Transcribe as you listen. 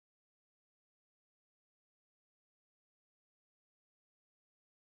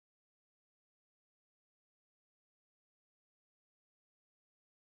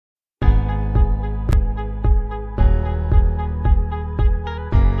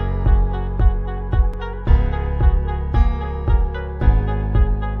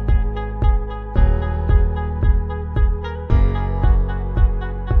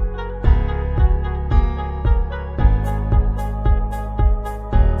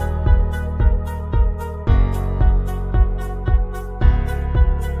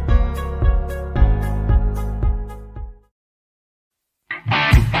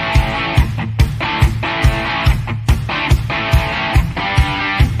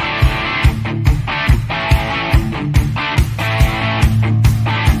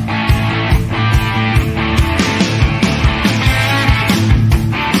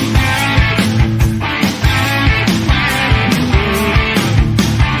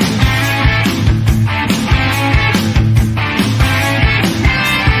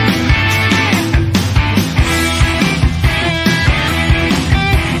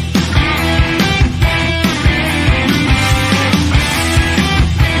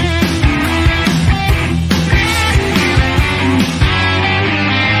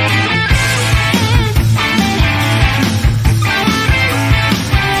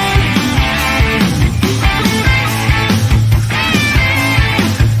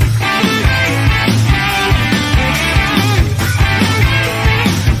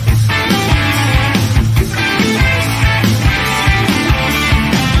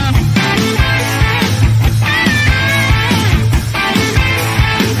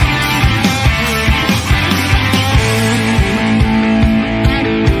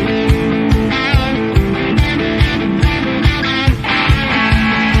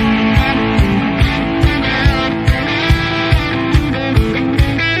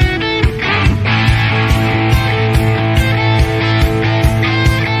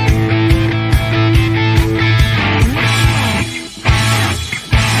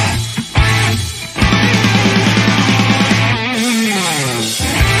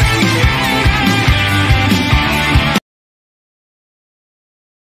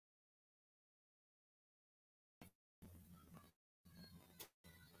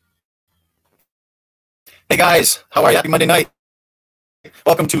Hey guys, how are you? Happy Monday night.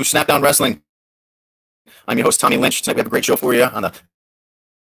 Welcome to Snapdown Wrestling. I'm your host, Tommy Lynch. Tonight we have a great show for you on the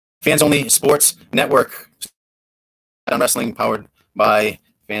Fans Only Sports Network. Snapdown Wrestling powered by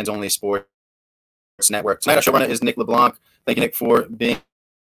Fans Only Sports Network. Tonight our showrunner is Nick LeBlanc. Thank you, Nick, for being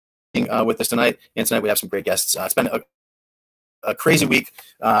with us tonight. And tonight we have some great guests. It's been a crazy week.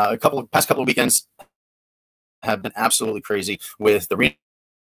 Past couple of weekends have been absolutely crazy with the Reno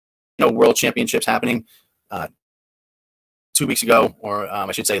World Championships happening 2 weeks ago, or I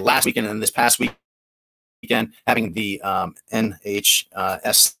should say last weekend, and this past weekend having the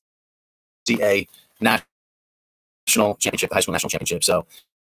NHSCA National Championship, the High School National Championship. So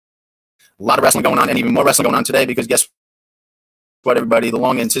a lot of wrestling going on, and even more wrestling going on today, because guess what, everybody? The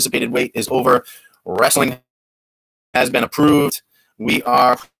long anticipated wait is over. Wrestling has been approved. We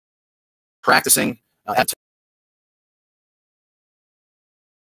are practicing at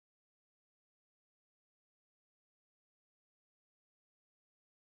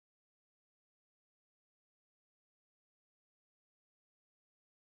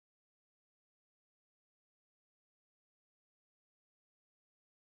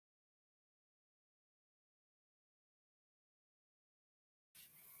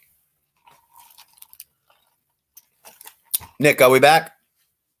Nick, are we back?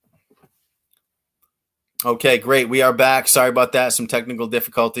 Okay, great. We are back. Sorry about that. Some technical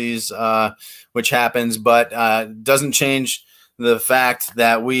difficulties, which happens, but doesn't change the fact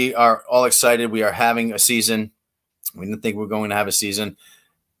that we are all excited. We are having a season. We didn't think we were going to have a season.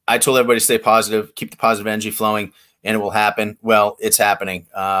 I told everybody to stay positive, keep the positive energy flowing, and it will happen. Well, it's happening.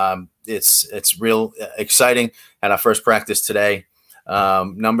 It's real exciting. At our first practice today,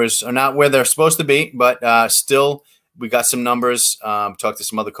 numbers are not where they're supposed to be, but still, we got some numbers. Talked to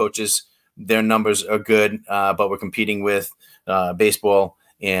some other coaches. Their numbers are good, but we're competing with baseball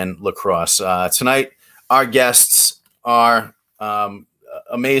and lacrosse. Tonight, our guests are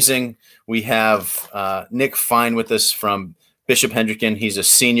amazing. We have Nick Fine with us from Bishop Hendricken. He's a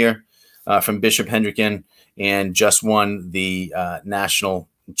senior from Bishop Hendricken and just won the national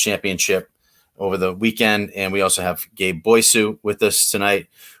championship over the weekend. And we also have Gabe Bouyssou with us tonight,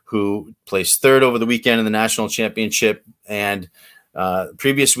 who placed third over the weekend in the national championship, and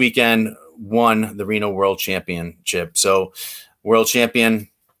previous weekend won the Reno World Championship. So world champion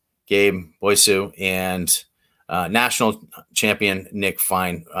Gabe Bouyssou and national champion Nick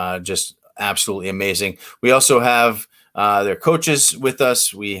Fine, just absolutely amazing. We also have their coaches with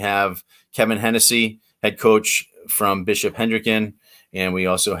us. We have Kevin Hennessey, head coach from Bishop Hendricken, and we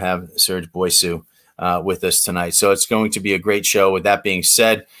also have Serge Bouyssou with us tonight. So it's going to be a great show. With that being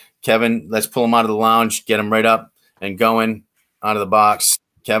said, Kevin, let's pull him out of the lounge, get him right up and going out of the box.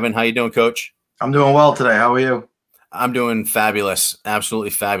 Kevin, how you doing, Coach? I'm doing well today. How are you? I'm doing fabulous,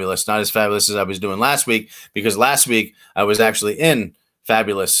 absolutely fabulous. Not as fabulous as I was doing last week, because last week I was actually in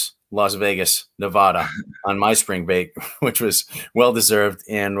fabulous Las Vegas, Nevada on my spring break, which was well-deserved.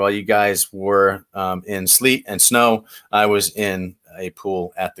 And while you guys were in sleet and snow, I was in a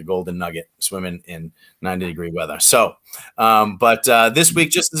pool at the Golden Nugget swimming in 90-degree weather. So, but this week,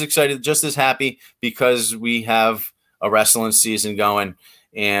 just as excited, just as happy, because we have a wrestling season going,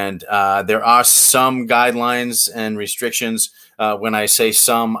 and there are some guidelines and restrictions. When I say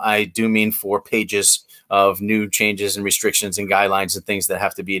some, I do mean 4 pages of new changes and restrictions and guidelines and things that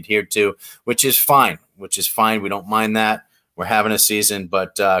have to be adhered to, which is fine, We don't mind that. We're having a season,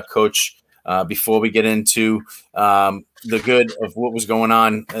 but Coach, before we get into the good of what was going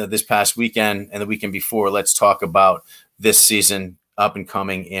on this past weekend and the weekend before, let's talk about this season up and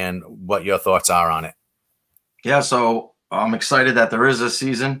coming and what your thoughts are on it. Yeah, so I'm excited that there is a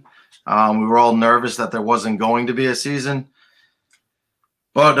season. We were all nervous that there wasn't going to be a season,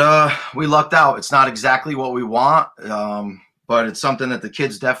 but we lucked out. It's not exactly what we want, but it's something that the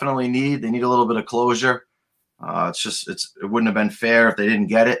kids definitely need. They need a little bit of closure. It wouldn't have been fair if they didn't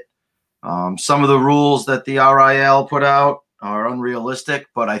get it. Some of the rules that the RIL put out are unrealistic,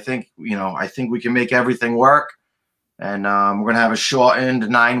 but I think we can make everything work. And we're going to have a shortened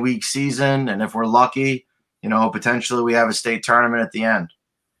 9-week season. And if we're lucky, potentially we have a state tournament at the end.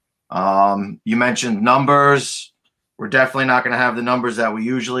 You mentioned numbers. We're definitely not going to have the numbers that we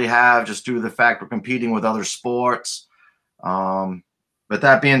usually have, just due to the fact we're competing with other sports. But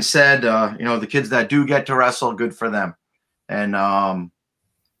that being said, the kids that do get to wrestle, good for them. And I'm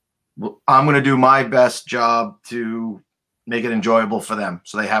going to do my best job to make it enjoyable for them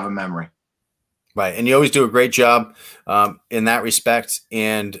so they have a memory. Right. And you always do a great job in that respect,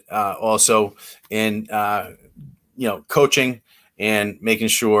 and also in, coaching and making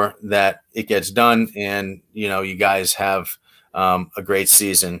sure that it gets done. And, you guys have a great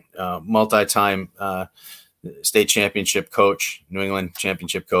season, multi-time state championship coach, New England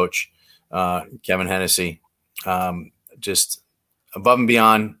championship coach, Kevin Hennessey, just above and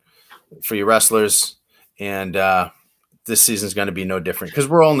beyond for your wrestlers. And this season is going to be no different because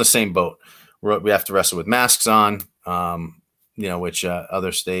we're all in the same boat. We have to wrestle with masks on, which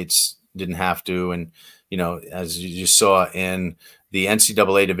other states didn't have to. And, as you saw in the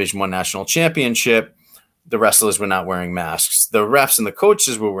NCAA Division I National Championship, the wrestlers were not wearing masks. The refs and the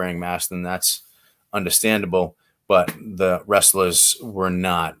coaches were wearing masks, and that's understandable, but the wrestlers were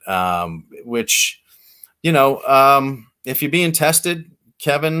not, which, if you're being tested,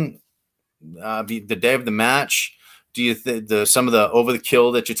 Kevin, the day of the match, do you think some of the over the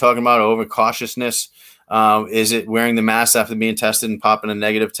kill that you're talking about, over cautiousness, is it wearing the mask after being tested and popping a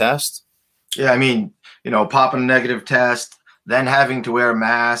negative test? Yeah, I mean, popping a negative test, then having to wear a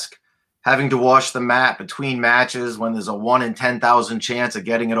mask, having to wash the mat between matches when there's a 1 in 10,000 chance of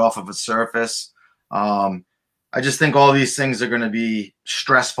getting it off of a surface. I just think all these things are going to be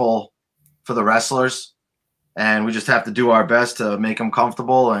stressful for the wrestlers, and we just have to do our best to make them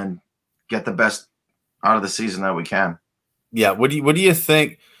comfortable and get the best out of the season that we can. Yeah. What do you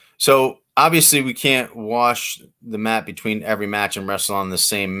think? So obviously we can't wash the mat between every match and wrestle on the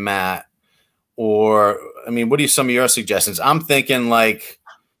same mat. Or, what are some of your suggestions? I'm thinking like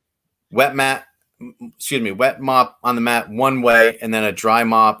wet mop on the mat one way, and then a dry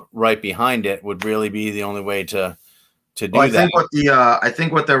mop right behind it would really be the only way to do that. I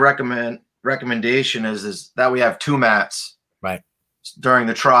think what their recommendation is that we have 2 mats right during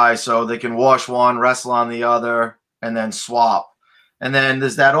the try, so they can wash one, wrestle on the other, and then swap. And then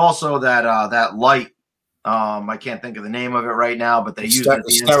there's that light. I can't think of the name of it right now, but they use it in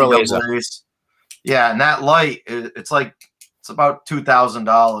the NCAAs. Yeah, and that light, it's about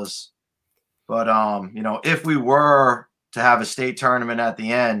 $2,000. But if we were to have a state tournament at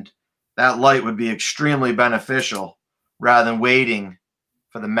the end, that light would be extremely beneficial rather than waiting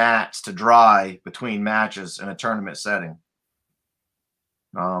for the mats to dry between matches in a tournament setting.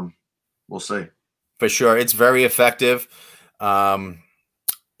 We'll see. For sure, it's very effective.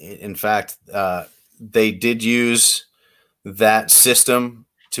 In fact, they did use that system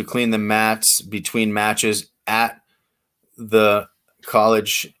to clean the mats between matches at the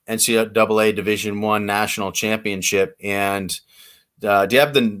college NCAA Division I National Championship. And do you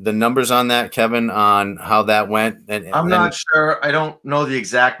have the numbers on that, Kevin, on how that went? I'm not sure. I don't know the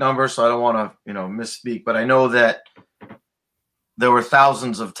exact number, so I don't want to, misspeak. But I know that there were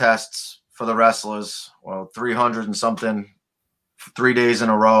thousands of tests for the wrestlers. Well, 300 and something, 3 days in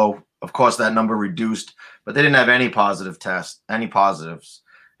a row. Of course, that number reduced, but they didn't have any positives.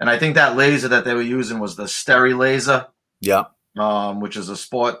 And I think that laser that they were using was the Steri laser. Yeah. Which is a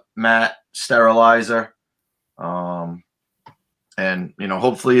sport mat sterilizer. And,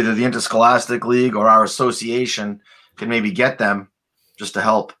 hopefully either the Interscholastic League or our association can maybe get them just to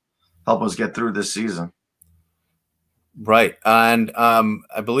help us get through this season. Right. And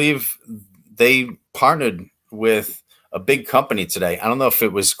I believe they partnered with a big company today. I don't know if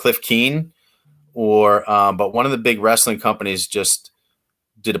it was Cliff Keen or but one of the big wrestling companies just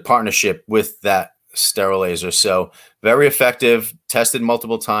did a partnership with that sterilizer. So very effective, tested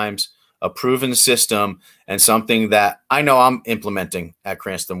multiple times, a proven system, and something that I know I'm implementing at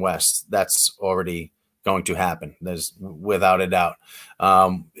Cranston West. That's already going to happen. There's without a doubt.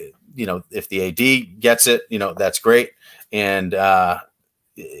 If the AD gets it, that's great. And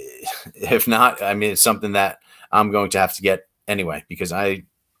if not, it's something that I'm going to have to get anyway, because I,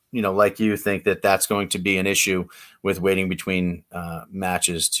 like you, think that that's going to be an issue with waiting between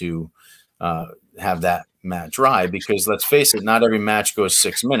matches to have that mat dry, because let's face it, not every match goes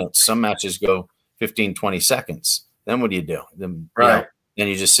 6 minutes. Some matches go 15, 20 seconds. Then what do you do? Then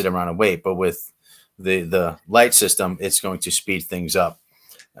you just sit around and wait. But with the light system, it's going to speed things up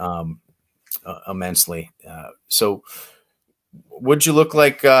immensely. So what'd you look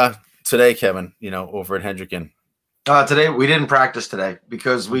like today, Kevin, over at Hendricken? Today, we didn't practice today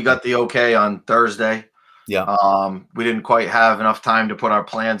because we got the okay on Thursday. Yeah. We didn't quite have enough time to put our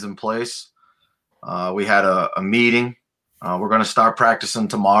plans in place. We had a meeting. We're going to start practicing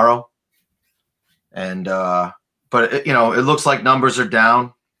tomorrow. And, but it looks like numbers are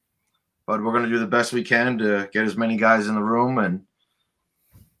down, but we're going to do the best we can to get as many guys in the room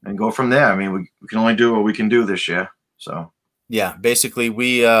and go from there. We can only do what we can do this year. So, yeah, basically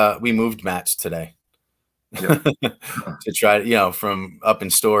we moved mats today. Yep. To try, from up in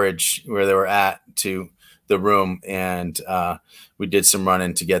storage where they were at to the room, and we did some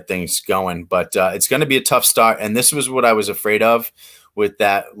running to get things going. But it's going to be a tough start, and this was what I was afraid of with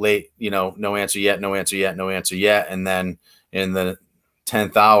that late, no answer yet, no answer yet, and then in the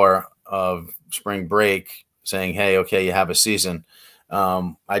 10th hour of spring break, saying, hey, okay, you have a season.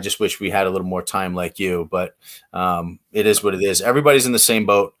 I just wish we had a little more time like you, but it is what it is. Everybody's in the same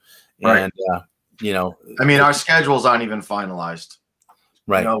boat. Right. And, you know, I mean, our schedules aren't even finalized.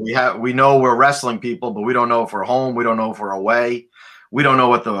 right. You know, we know we're wrestling people, but we don't know if we're home. We don't know if we're away. We don't know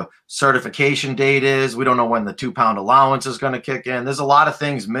what the certification date is. We don't know when the 2-pound allowance is going to kick in. There's a lot of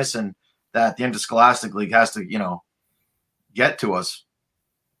things missing that the Interscholastic League has to, you know, get to us.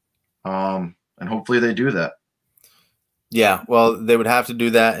 And hopefully they do that. Yeah, well, they would have to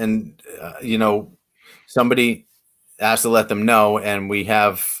do that. And, you know, somebody has to let them know. And we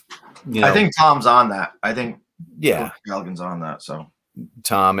have, you know, I think Tom's on that. I think yeah, Gallagher's on that. So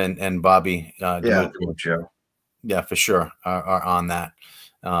Tom and Bobby. yeah, yeah, for sure are on that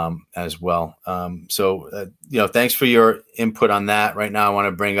as well. So, you know, thanks for your input on that. Right now, I want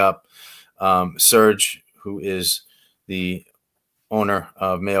to bring up Serge, who is the owner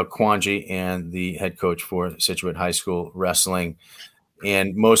of Mayo Kwanji and the head coach for Scituate High School Wrestling.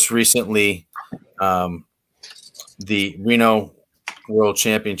 And most recently, the Reno World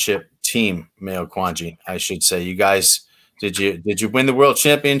Championship team, Mayo Kwanji, I should say. You guys, did you win the World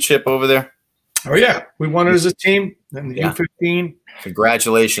Championship over there? Oh, yeah. We won it as a team in the U15.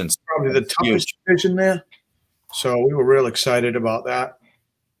 Congratulations. Probably the toughest division there. So we were real excited about that.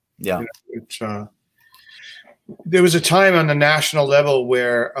 Yeah. You know, there was a time on the national level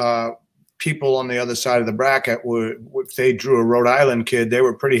where people on the other side of the bracket if they drew a Rhode Island kid, they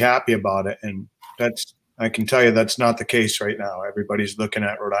were pretty happy about it. And I can tell you that's not the case right now. Everybody's looking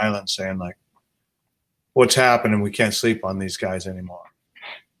at Rhode Island saying, like, what's happening? We can't sleep on these guys anymore.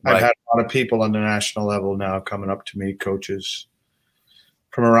 Right. I've had a lot of people on the national level now coming up to me, coaches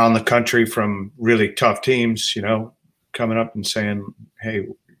from around the country, from really tough teams, you know, coming up and saying, hey,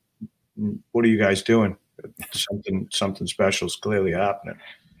 what are you guys doing? Something special is clearly happening.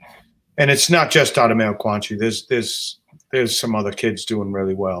 And it's not just out of Mayo Kwanji. There's some other kids doing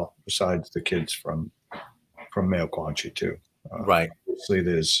really well besides the kids from Mayo Kwanji too. Right. Obviously,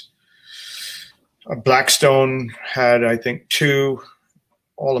 there's Blackstone had, I think, 2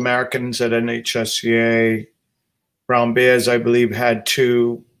 All-Americans at NHSCA. Brown Bears, I believe, had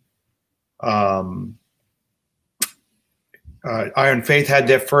 2. Iron Faith had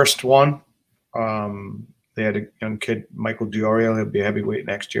their first one. They had a young kid, Michael Diorio. He'll be a heavyweight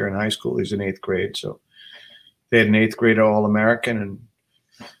next year in high school. He's in 8th grade. So they had an 8th grader All-American.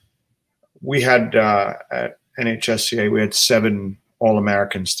 And we had, at NHSCA, we had 7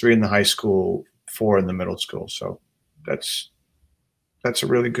 All-Americans, 3 in the high school, 4 in the middle school. So that's a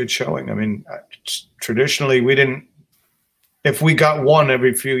really good showing. I mean, traditionally, we didn't, if we got one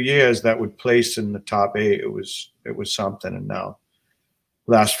every few years that would place in the top 8, it was something. And now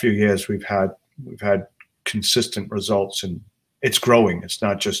last few years we've had consistent results, and it's growing. It's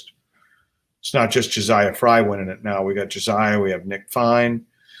not just Josiah Fry winning it now. We got Josiah, we have Nick Fine.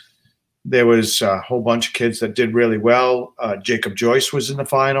 There was a whole bunch of kids that did really well. Jacob Joyce was in the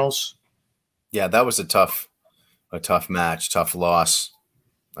finals. Yeah, that was a tough match, tough loss.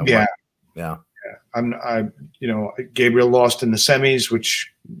 Yeah. Yeah. You know, Gabriel lost in the semis,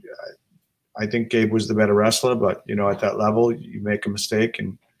 which I think Gabe was the better wrestler, but you know, at that level, you make a mistake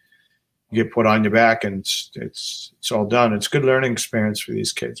and you get put on your back, and it's all done. It's a good learning experience for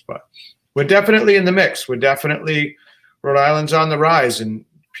these kids, but we're definitely in the mix. We're definitely, Rhode Island's on the rise, and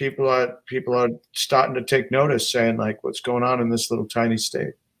people are starting to take notice, saying, like, what's going on in this little tiny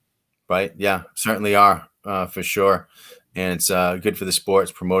state. Right. Yeah, certainly are, for sure. And it's good for the sport.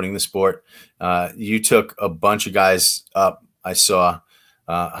 It's promoting the sport. You took a bunch of guys up, I saw.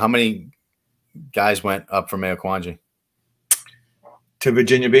 How many guys went up from Mayo Kwanji? To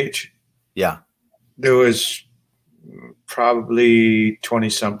Virginia Beach? Yeah. There was probably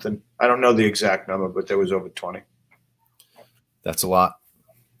 20-something. I don't know the exact number, but there was over 20. That's a lot.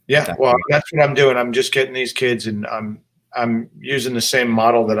 Yeah, well, that's what I'm doing. I'm just getting these kids, and I'm using the same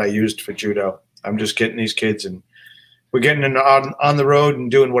model that I used for judo. I'm just getting these kids, and we're getting on the road and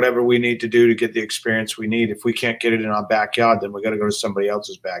doing whatever we need to do to get the experience we need. If we can't get it in our backyard, then we got to go to somebody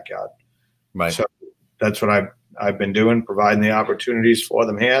else's backyard. Right. So that's what I've been doing, providing the opportunities for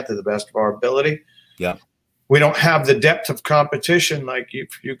them here to the best of our ability. Yeah. We don't have the depth of competition. Like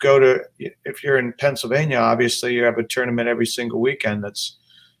if you're in Pennsylvania, obviously you have a tournament every single weekend that's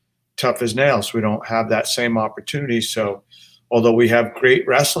tough as nails. We don't have that same opportunity. So although we have great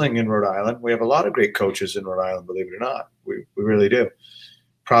wrestling in Rhode Island, we have a lot of great coaches in Rhode Island, believe it or not. We really do.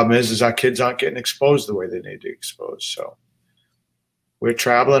 Problem is our kids aren't getting exposed the way they need to be exposed. So we're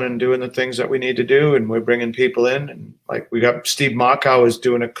traveling and doing the things that we need to do, and we're bringing people in. And like we got Steve Markow is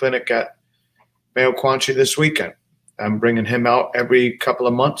doing a clinic at Mayo Kwanji this weekend. I'm bringing him out every couple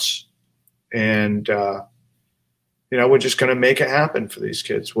of months, and you know, we're just going to make it happen for these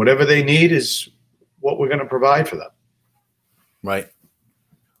kids. Whatever they need is what we're going to provide for them. Right.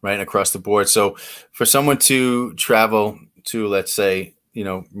 Right. Across the board. So for someone to travel to, let's say, you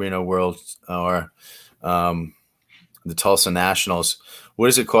know, Reno World or the Tulsa Nationals, what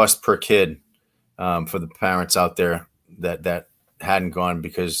does it cost per kid for the parents out there that hadn't gone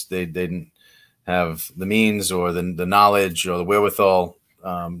because they didn't have the means or the knowledge or the wherewithal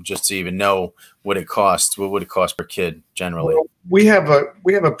just to even know what it costs? What would it cost per kid generally? Well, we have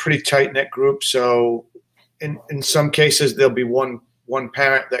a pretty tight knit group. So in some cases there'll be one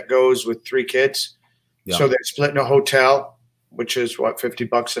parent that goes with 3 kids. Yeah. So they're splitting a hotel, which is what,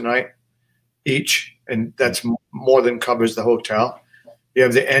 $50 a night each, and that's more than covers the hotel. You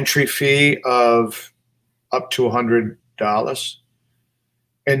have the entry fee of up to $100.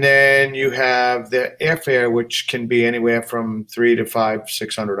 And then you have the airfare, which can be anywhere from $300 to $500,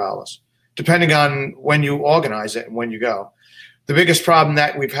 $600, depending on when you organize it and when you go. The biggest problem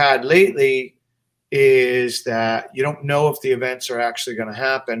that we've had lately is that you don't know if the events are actually going to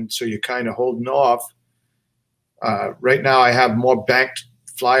happen, so you're kind of holding off. Right now, I have more banked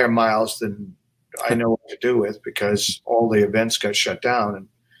flyer miles than I know what to do with because all the events got shut down,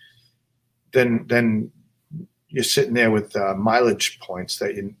 and then you're sitting there with mileage points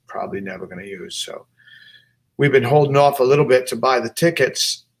that you're probably never going to use. So we've been holding off a little bit to buy the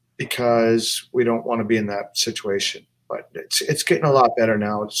tickets because we don't want to be in that situation. But it's getting a lot better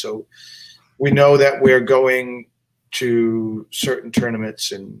now. So we know that we're going to certain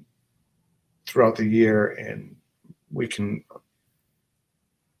tournaments and throughout the year, and we can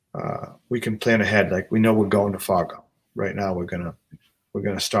plan ahead. Like we know we're going to Fargo right now. We're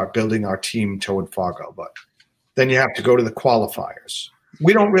gonna start building our team toward Fargo, but then you have to go to the qualifiers.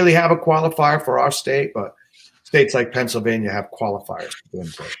 We don't really have a qualifier for our state, but states like Pennsylvania have qualifiers to go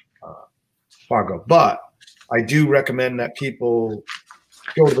into Fargo. But I do recommend that people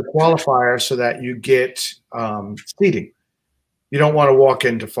go to the qualifier so that you get seating. You don't want to walk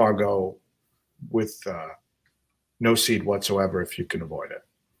into Fargo with no seed whatsoever if you can avoid it.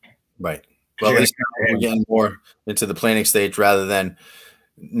 Right. Well, at least we're getting more into the planning stage rather than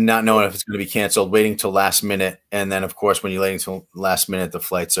not knowing if it's going to be canceled, waiting till last minute. And then, of course, when you're waiting till last minute, the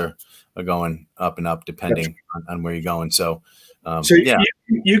flights are going up and up depending on where you're going. So, yeah.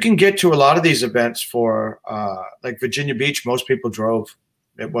 You can get to a lot of these events for like Virginia Beach. Most people drove.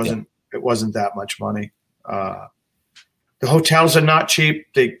 It wasn't that much money. The hotels are not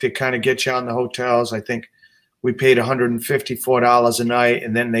cheap. They kind of get you on the hotels. I think we paid $154 a night,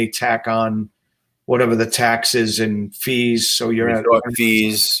 and then they tack on whatever the taxes and fees. So you're at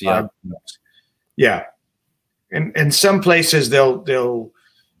fees. Yeah. Yeah. And some places they'll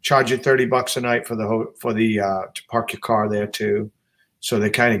charge you $30 a night for the to park your car there too. So they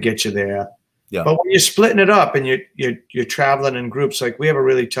kind of get you there. Yeah. But when you're splitting it up and you're traveling in groups, like we have a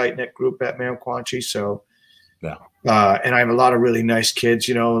really tight knit group at Mayoquanchi. So yeah. And I have a lot of really nice kids,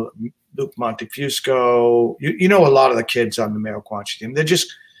 you know, Luke Montefusco, you know, a lot of the kids on the Mayoquanchi team. They're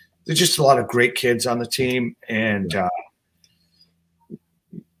just a lot of great kids on the team, and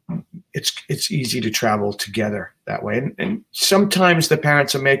it's easy to travel together that way. And sometimes the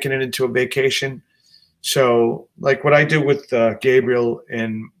parents are making it into a vacation. So like what I do with Gabriel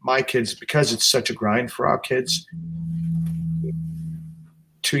and my kids, because it's such a grind for our kids.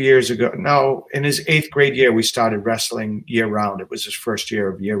 2 years ago, now in his 8th grade year, we started wrestling year round. It was his first year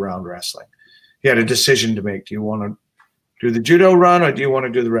of year round wrestling. He had a decision to make. Do you want to do the judo run or do you want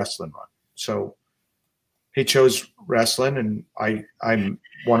to do the wrestling run? So he chose wrestling, and I'm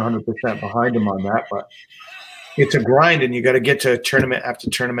 100% behind him on that, but it's a grind and you got to get to tournament after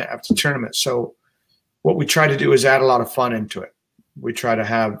tournament after tournament. So what we try to do is add a lot of fun into it. We try to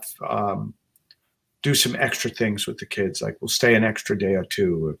have, do some extra things with the kids. Like we'll stay an extra day or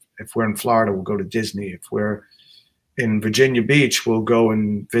two. If we're in Florida, we'll go to Disney. If we're in Virginia Beach, we'll go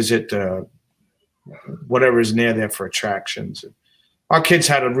and visit whatever is near there for attractions. Our kids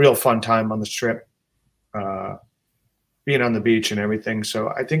had a real fun time on the strip, being on the beach and everything. So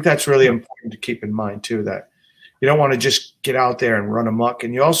I think that's really important to keep in mind too, that you don't want to just get out there and run amok.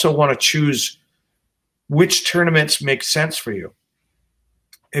 And you also want to choose which tournaments make sense for you.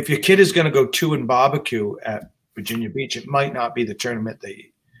 If your kid is going to go 2 and barbecue at Virginia Beach, it might not be the tournament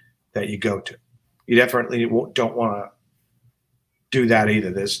that you go to. You definitely don't want to do that either.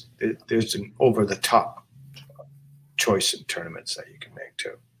 There's an over-the-top choice in tournaments that you can make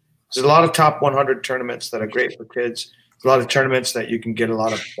too. There's a lot of top 100 tournaments that are great for kids. There's a lot of tournaments that you can get a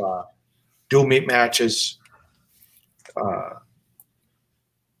lot of dual meet matches,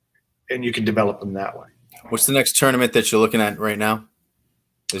 and you can develop them that way. What's the next tournament that you're looking at right now?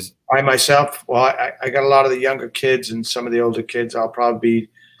 I myself, well, I got a lot of the younger kids and some of the older kids. I'll probably be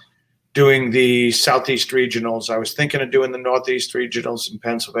doing the Southeast Regionals. I was thinking of doing the Northeast Regionals in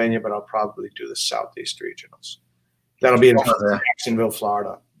Pennsylvania, but I'll probably do the Southeast Regionals. That'll be in Jacksonville,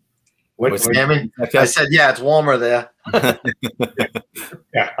 Florida. I said, yeah, it's warmer there.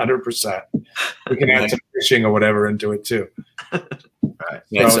 Yeah, 100%. We can add some fishing or whatever into it too. Right.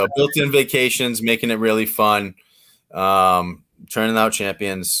 Yeah, so built-in vacations, making it really fun, turning out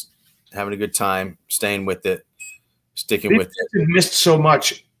champions, having a good time, staying with it, sticking with it. They've missed so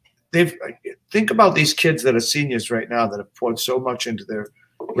much. Think about these kids that are seniors right now that have poured so much into their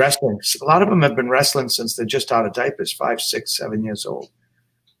wrestling. A lot of them have been wrestling since they're just out of diapers, 5, 6, 7 years old.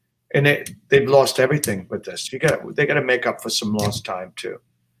 And they've lost everything with this. They got to make up for some lost time too.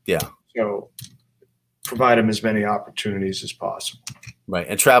 Yeah. So provide them as many opportunities as possible. Right.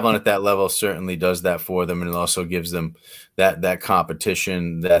 And traveling at that level certainly does that for them. And it also gives them that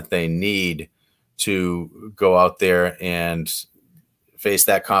competition that they need to go out there and face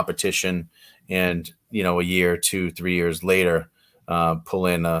that competition. And, you know, a year, 2, 3 years later, pull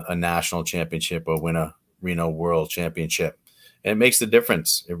in a national championship or win a Reno World Championship. And it makes the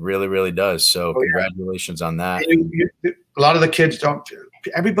difference. It really, really does. So congratulations on that. A lot of the kids don't.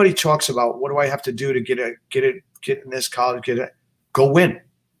 Everybody talks about what do I have to do to get in this college, go win.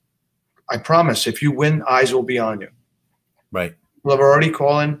 I promise if you win, eyes will be on you. Right. People are already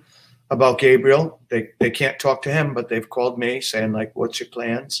calling about Gabriel. They can't talk to him, but they've called me saying, like, what's your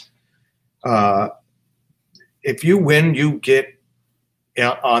plans? If you win, you get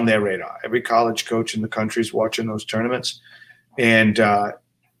on their radar. Every college coach in the country is watching those tournaments. And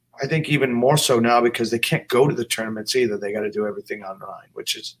I think even more so now because they can't go to the tournaments either. They got to do everything online,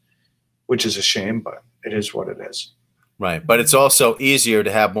 which is a shame, but it is what it is. Right. But it's also easier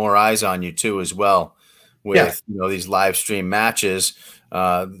to have more eyes on you too, as well, with you know, these live stream matches.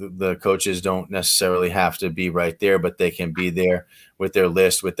 The coaches don't necessarily have to be right there, but they can be there with their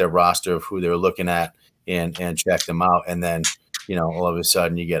list, with their roster of who they're looking at and check them out. And then, you know, all of a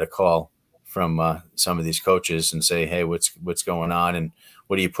sudden you get a call from some of these coaches and say, hey, what's going on? And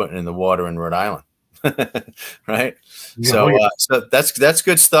what are you putting in the water in Rhode Island? Right. Yeah, so that's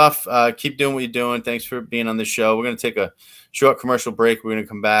good stuff. Keep doing what you're doing. Thanks for being on the show. We're going to take a short commercial break. We're going to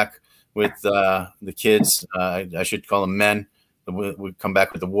come back with the kids. I should call them men. We'll come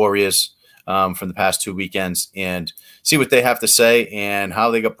back with the Warriors from the past 2 weekends and see what they have to say and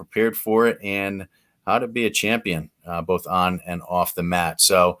how they got prepared for it and how to be a champion, both on and off the mat.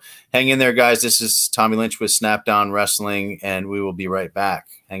 So hang in there, guys. This is Tommy Lynch with Snapdown Wrestling, and we will be right back.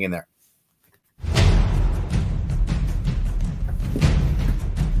 Hang in there.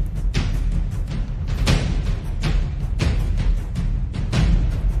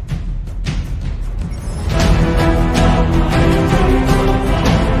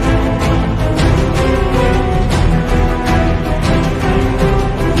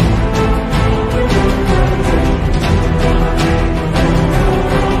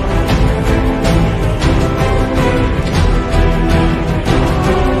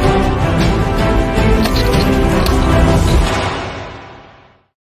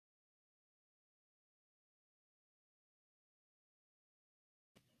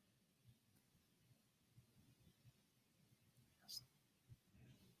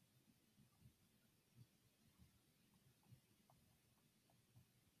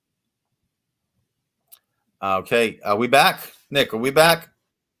 Okay. Are we back? Nick, are we back?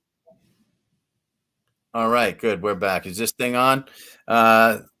 All right, good. We're back. Is this thing on?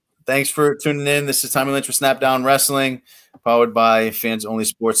 Thanks for tuning in. This is Tommy Lynch with Snapdown Wrestling, powered by Fans Only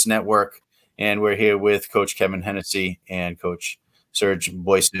Sports Network. And we're here with Coach Kevin Hennessey and Coach Serge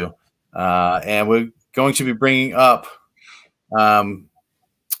Bouyssou. And we're going to be bringing up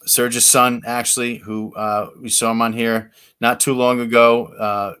Serge's son, actually, who we saw him on here not too long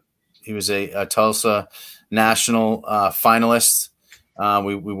ago. He was a Tulsa national finalist.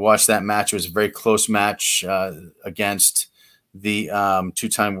 We watched that match. It was a very close match against the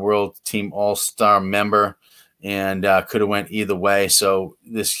two-time World Team All-Star member, and could have went either way. So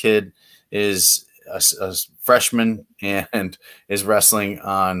this kid is a freshman and is wrestling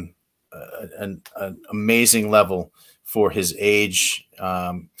on an amazing level for his age.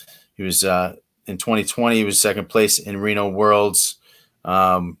 He was in 2020. He was second place in Reno Worlds,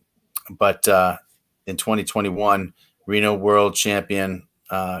 but in 2021, Reno World Champion,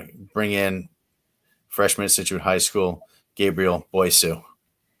 bring in freshman at Scituate High School, Gabriel Bouyssou.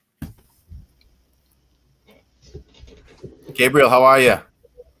 Gabriel, how are you?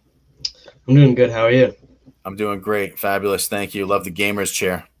 I'm doing good. How are you? I'm doing great. Fabulous. Thank you. Love the gamer's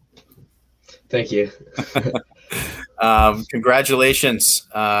chair. Thank you. Congratulations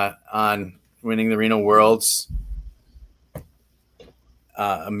on winning the Reno Worlds.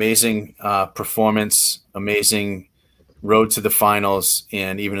 Amazing performance, amazing road to the finals,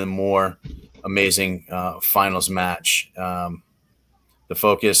 and even a more amazing finals match. The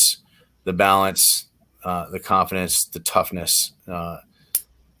focus, the balance, the confidence, the toughness.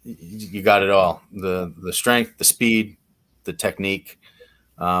 You got it all. The strength, the speed, the technique.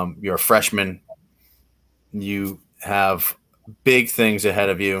 You're a freshman. You have big things ahead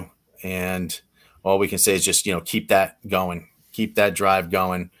of you, and all we can say is just keep that going, keep that drive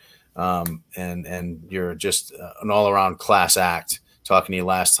going, and you're just an all-around class act. Talking to you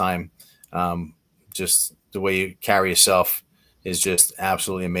last time, just the way you carry yourself is just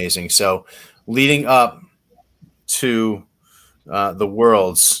absolutely amazing. So, leading up to the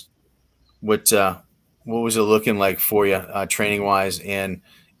Worlds, what was it looking like for you, training-wise, and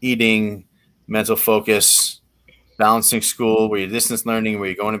eating, mental focus, balancing school? Were you distance learning? Were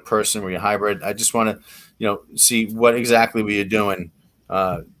you going in person? Were you hybrid? I just want to, see what exactly were you doing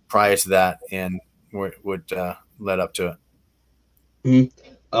prior to that, and what led up to it.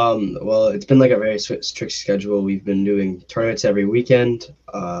 Mm-hmm. Well, it's been like a very strict schedule. We've been doing tournaments every weekend,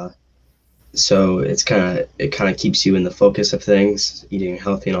 so it kind of keeps you in the focus of things, eating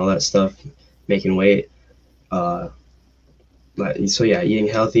healthy and all that stuff, making weight. So yeah, eating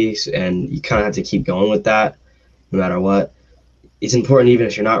healthy, and you kind of have to keep going with that no matter what. It's important even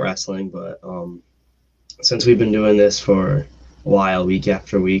if you're not wrestling, but since we've been doing this for a while, week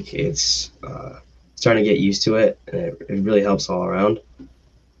after week, it's starting to get used to it, and it really helps all around.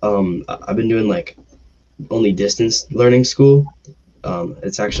 I've been doing like only distance learning school.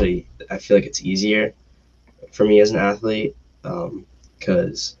 It's actually, I feel like it's easier for me as an athlete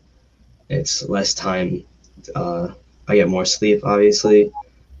because it's less time. I get more sleep, obviously.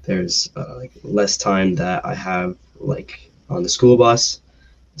 There's like less time that I have like on the school bus,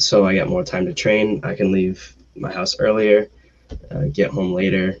 so I get more time to train. I can leave my house earlier, get home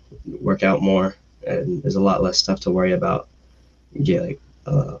later, work out more, and there's a lot less stuff to worry about.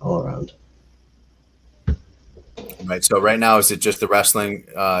 All around. Right. So right now, is it just the wrestling?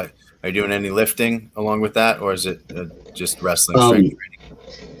 Are you doing any lifting along with that, or is it just wrestling strength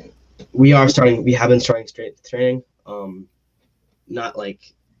training? We have been starting strength training.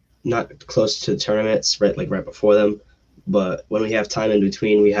 Not close to the tournaments, right before them, but when we have time in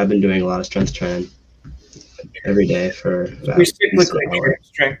between, we have been doing a lot of strength training every day for about we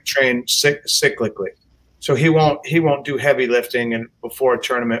strength train cyclically. So he won't do heavy lifting, and before a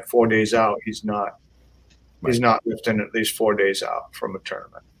tournament 4 days out, he's not lifting at least 4 days out from a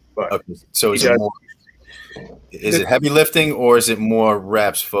tournament. But okay. So is it heavy lifting, or is it more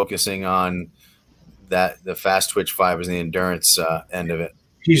reps focusing on the fast twitch fibers and the endurance end of it?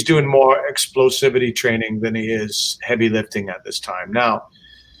 He's doing more explosivity training than he is heavy lifting at this time. Now,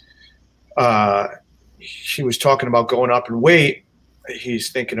 he was talking about going up in weight.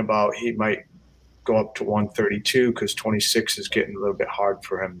 He's thinking about he might go up to 132 because 26 is getting a little bit hard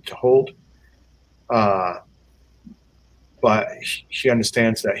for him to hold. But he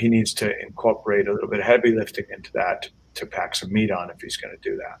understands that he needs to incorporate a little bit of heavy lifting into that to pack some meat on if he's going to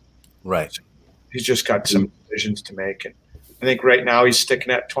do that. Right. So he's just got some decisions to make. And I think right now he's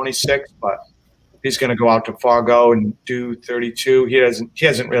sticking at 26, but he's going to go out to Fargo and do 32. He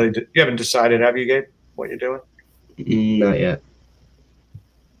hasn't really, you haven't decided, have you, Gabe, what you're doing? Not yet.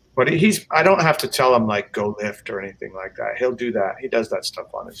 But I don't have to tell him like go lift or anything like that. He'll do that. He does that stuff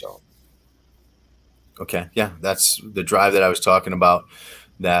on his own. Okay. Yeah. That's the drive that I was talking about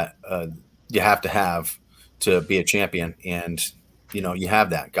that you have to be a champion. And, you have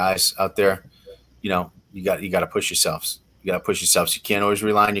that. Guys out there, you got to push yourselves. You got to push yourselves. You can't always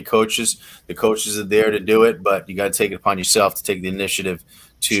rely on your coaches. The coaches are there to do it, but you got to take it upon yourself to take the initiative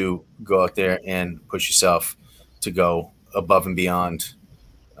to go out there and push yourself to go above and beyond.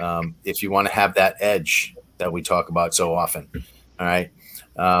 If you want to have that edge that we talk about so often. All right.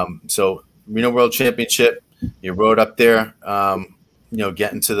 So Reno World Championship, you rode up there,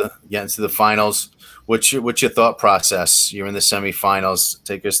 getting to the finals. What's your thought process? You're in the semifinals.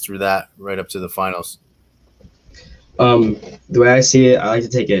 Take us through that right up to the finals. The way I see it, I like to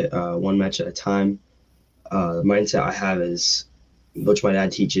take it one match at a time. The mindset I have is, which my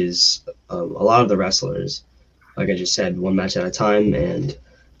dad teaches a lot of the wrestlers, like I just said, one match at a time, and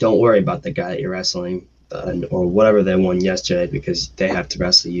don't worry about the guy that you're wrestling or whatever they won yesterday because they have to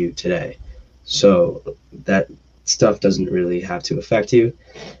wrestle you today. So that stuff doesn't really have to affect you,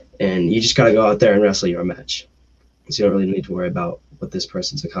 and you just got to go out there and wrestle your match. So you don't really need to worry about what this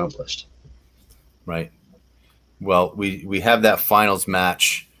person's accomplished. Right. Well, we have that finals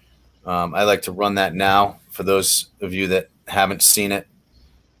match. I like to run that now for those of you that haven't seen it,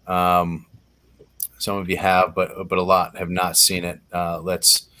 some of you have, but a lot have not seen it.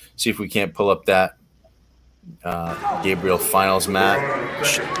 Let's see if we can't pull up that Gabriel finals match at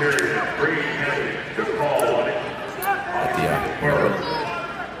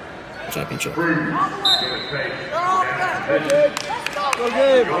the championship. Go,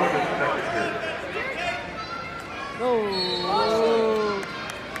 Gabe. Go.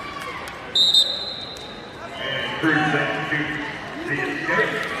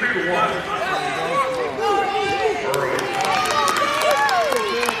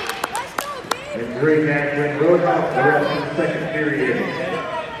 And great match when rode out the rest of the second period.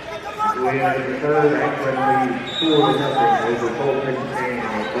 We had the third act when we 4-0 over both Hendricken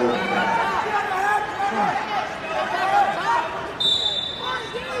and both sides.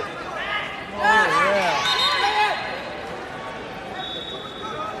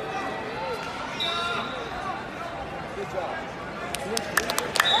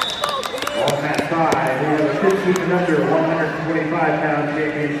 On that side, we have a 15 and under 125-pound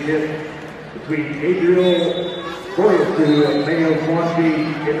championship between Gabriel Bouyssou of Mayo Swansea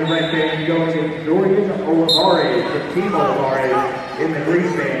in the red band, going against Dorian Olivares of Team Olivares in the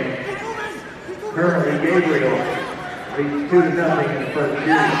green band. Currently, Gabriel leads 2-0 in the first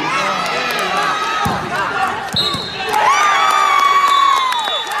period.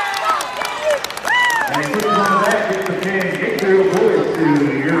 And he puts on the back, gets the pin, Gabriel Bouyssou,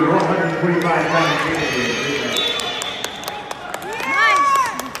 your 125-pound champion.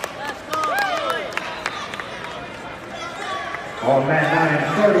 On mat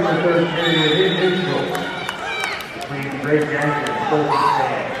 9, starting the third period in neutral between Greg Jackson and Colton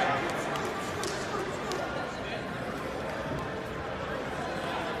Stan.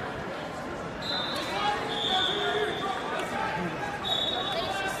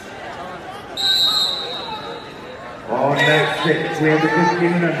 On mat 6, we have the 15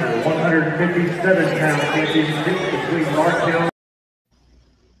 and under 157-pound championship between Mark Hill.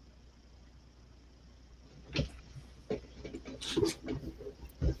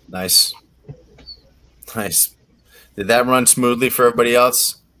 Nice. Nice. Did that run smoothly for everybody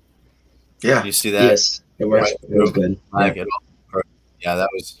else? Yeah. Did you see that? Yes, it works. It was good. Yeah, that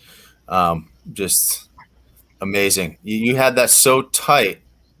was just amazing. You had that so tight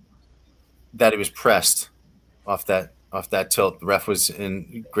that it was pressed off that tilt. The ref was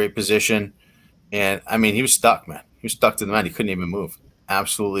in great position, and I mean, he was stuck, man. He was stuck to the mat. He couldn't even move.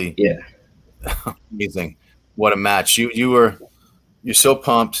 Absolutely, Yeah. amazing. What a match! You're so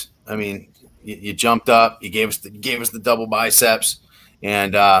pumped. I mean, you jumped up. You gave us the double biceps,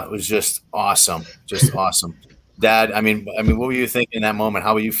 and it was just awesome. Just awesome. Dad, I mean, what were you thinking in that moment?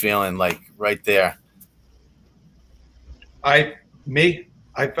 How were you feeling, like right there? I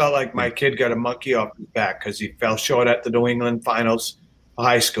felt like my kid got a monkey off his back because he fell short at the New England finals of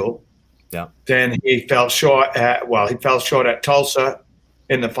high school. Yeah. Then he fell short at Tulsa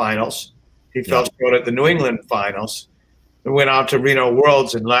in the finals. He fell short at the New England finals. We went out to Reno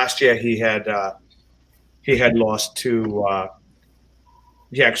Worlds, and last year he had lost to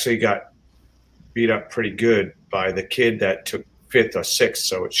he actually got beat up pretty good by the kid that took 5th or 6th,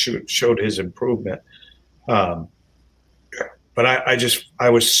 so it showed his improvement. But I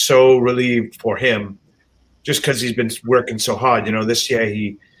was so relieved for him, just because he's been working so hard. You know, this year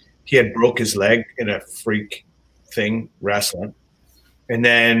he had broke his leg in a freak thing wrestling, and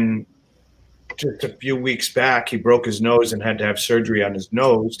then just a few weeks back he broke his nose and had to have surgery on his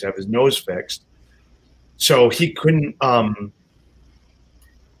nose to have his nose fixed. So he couldn't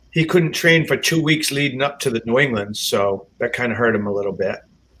train for 2 weeks leading up to the New England. So that kind of hurt him a little bit.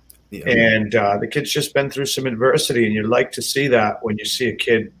 Yeah. And the kid's just been through some adversity, and you like to see that when you see a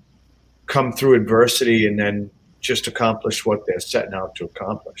kid come through adversity and then just accomplish what they're setting out to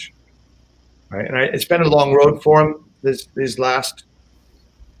accomplish. Right. And it's been a long road for him these last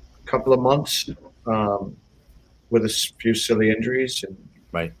couple of months with a few silly injuries and,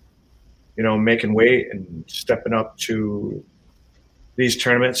 you know, making weight and stepping up to these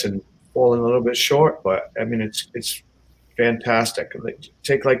tournaments and falling a little bit short. But I mean, it's fantastic.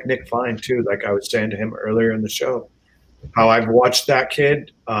 Take like Nick Fine too, like I was saying to him earlier in the show, how I've watched that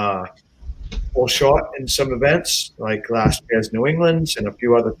kid fall short in some events, like last year's New England's and a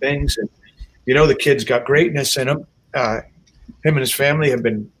few other things. And you know, the kid's got greatness in him. Him and his family have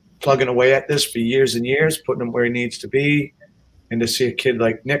been plugging away at this for years and years, putting him where he needs to be. And to see a kid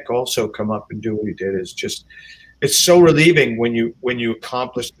like Nick also come up and do what he did is just, it's so relieving when you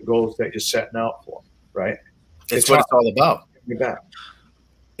accomplish the goals that you're setting out for, right? It's what it's all about.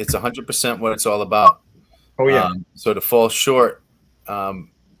 It's 100% what it's all about. Oh yeah. So to fall short,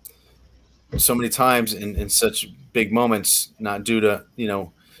 so many times in such big moments, not due to,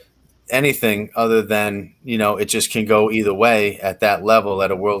 anything other than, it just can go either way at that level, at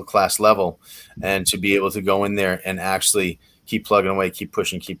a world-class level. And to be able to go in there and actually keep plugging away, keep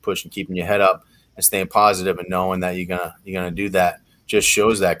pushing, keeping your head up and staying positive and knowing that you're gonna do that just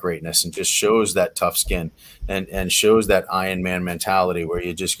shows that greatness and just shows that tough skin and shows that Iron Man mentality where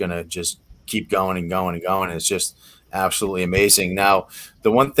you're just gonna just keep going and going and going. It's just absolutely amazing. Now,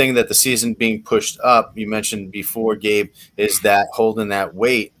 the one thing that the season being pushed up, you mentioned before, Gabe, is that holding that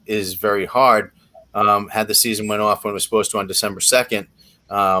weight is very hard. Had the season went off when it was supposed to on December 2nd,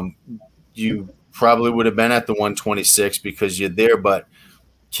 you probably would have been at the 126 because you're there, but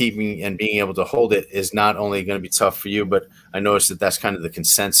keeping and being able to hold it is not only going to be tough for you, but I noticed that that's kind of the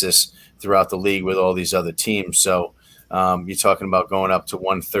consensus throughout the league with all these other teams. So you're talking about going up to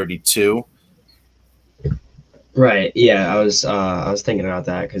 132. Right. Yeah, I was thinking about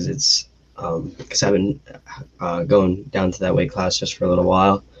that because it's because I've been going down to that weight class just for a little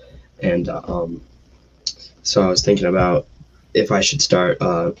while, and so I was thinking about if I should start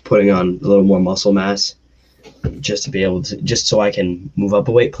putting on a little more muscle mass, just to be able to, just so I can move up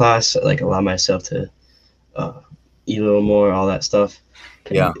a weight class, like allow myself to eat a little more, all that stuff.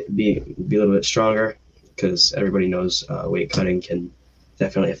 Yeah. Be a little bit stronger because everybody knows weight cutting can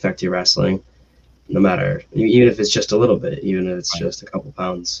definitely affect your wrestling. No matter, even if it's just a little bit, even if it's just a couple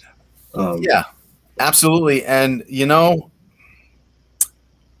pounds. Yeah, absolutely. And,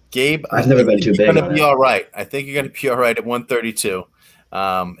 Gabe, I've never been too big. You're going to be all right. I think you're going to be all right at 132,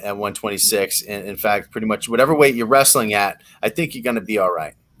 at 126. And in fact, pretty much whatever weight you're wrestling at, I think you're going to be all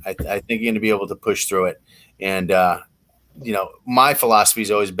right. I think you're going to be able to push through it. And, my philosophy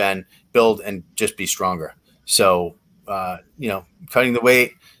has always been build and just be stronger. So, cutting the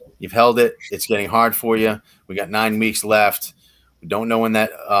weight, you've held it. It's getting hard for you. We got 9 weeks left. We don't know when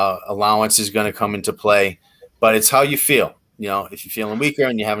that allowance is going to come into play, but it's how you feel. If you're feeling weaker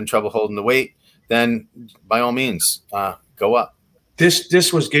and you're having trouble holding the weight, then by all means, go up.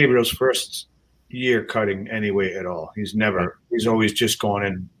 This was Gabriel's first year cutting any weight at all. He's always just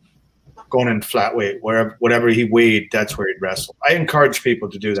going in flat weight. Whatever he weighed, that's where he'd wrestle. I encourage people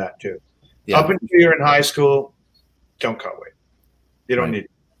to do that too. Yeah. Up until you're in high school, don't cut weight. You don't need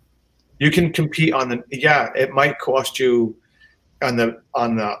it. You can compete on it might cost you on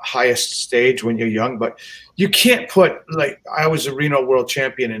the highest stage when you're young, but you can't put, like, I was a Reno world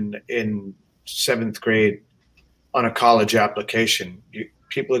champion in 7th grade on a college application.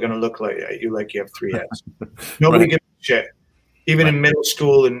 People are going to look like you have 3 heads. Nobody gives a shit. Even in middle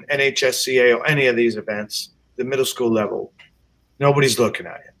school and NHSCA or any of these events, the middle school level, nobody's looking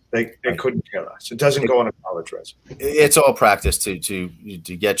at you. They couldn't care less. It doesn't go on a college resume. It's all practice to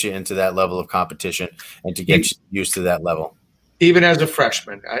get you into that level of competition and to get you used to that level. Even as a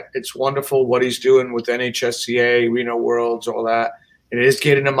freshman, it's wonderful what he's doing with NHSCA, Reno Worlds, all that. And it is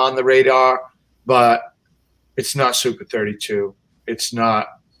getting him on the radar, but it's not Super 32. It's not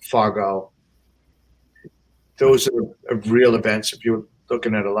Fargo. Those are real events. If you're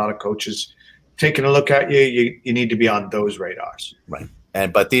looking at a lot of coaches taking a look at you, you need to be on those radars. Right.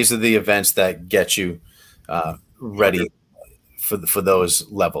 But these are the events that get you ready for those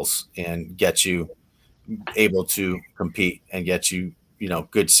levels and get you able to compete and get you,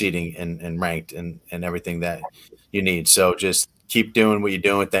 good seating and ranked and everything that you need. So just keep doing what you're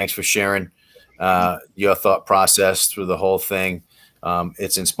doing. Thanks for sharing your thought process through the whole thing.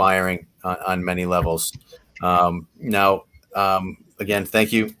 It's inspiring on many levels. Again,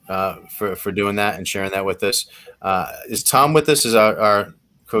 thank you for doing that and sharing that with us. Is Tom with us? Is our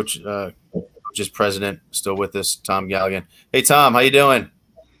coach's president still with us? Tom Galligan. Hey, Tom, how you doing?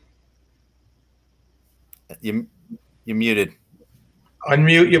 You're muted.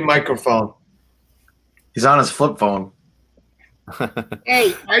 Unmute your microphone. He's on his flip phone.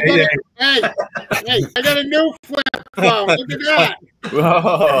 Hey, I got a new flip phone. Look at that.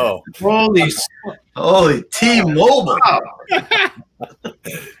 Whoa. Holy T-Mobile.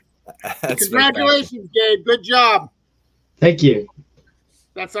 Congratulations, Gabe. Good job. Thank you.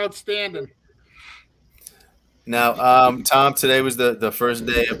 That's outstanding. Now, Tom, today was the first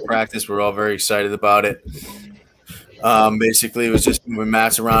day of practice. We're all very excited about it. Basically, it was just with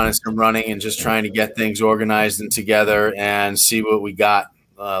mats around and some running and just trying to get things organized and together and see what we got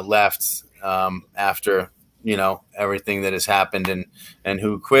left after, everything that has happened and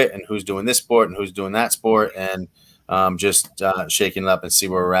who quit and who's doing this sport and who's doing that sport and just shaking it up and see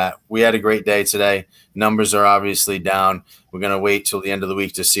where we're at. We had a great day today. Numbers are obviously down. We're going to wait till the end of the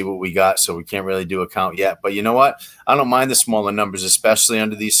week to see what we got, so we can't really do a count yet. But you know what? I don't mind the smaller numbers, especially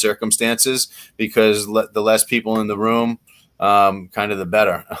under these circumstances, because the less people in the room, kind of the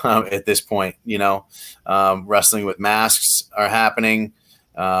better at this point. You know, wrestling with masks are happening.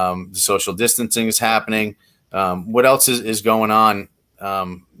 The social distancing is happening. What else is going on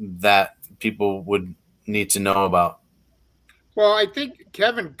that people would need to know about? Well, I think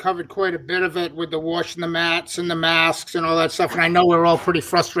Kevin covered quite a bit of it with the washing the mats and the masks and all that stuff. And I know we're all pretty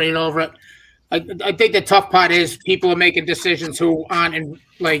frustrated over it. I think the tough part is people are making decisions who aren't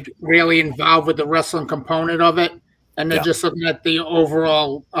really involved with the wrestling component of it. And they're just looking at the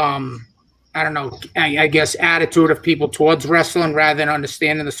overall, I don't know, I guess, attitude of people towards wrestling rather than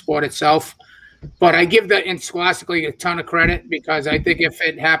understanding the sport itself. But I give the Scholastically a ton of credit, because I think if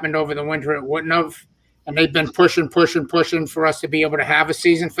it happened over the winter, it wouldn't have. And they've been pushing for us to be able to have a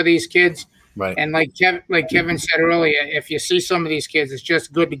season for these kids. Right. And like Kevin said earlier, if you see some of these kids, it's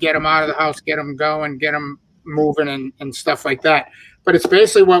just good to get them out of the house, get them going, get them moving and stuff like that. But it's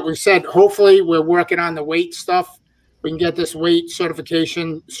basically what we said. Hopefully we're working on the weight stuff. We can get this weight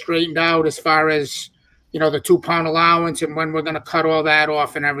certification straightened out as far as, you know, the 2-pound allowance and when we're going to cut all that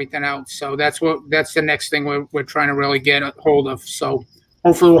off and everything else. So that's the next thing we're trying to really get a hold of. So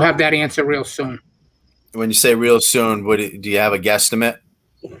hopefully we'll have that answer real soon. When you say real soon, do you have a guesstimate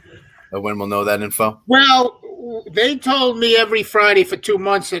of when we'll know that info? Well, they told me every Friday for 2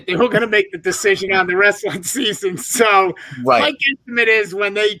 months that they were going to make the decision on the wrestling season. So my guesstimate is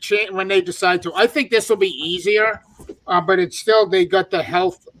when they decide to. I think this will be easier, but it's still they got that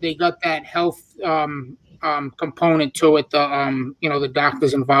health component to it. The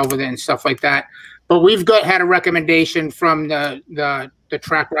doctors involved with it and stuff like that. But we've had a recommendation from the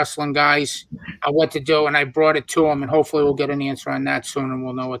track wrestling guys what to do, and I brought it to them, and hopefully we'll get an answer on that soon, and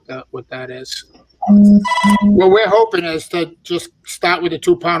we'll know what that is. What we're hoping is to just start with the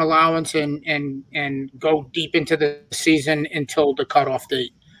 2-pound allowance and go deep into the season until the cutoff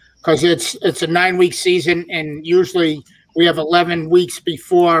date, because it's a 9-week season, and usually we have 11 weeks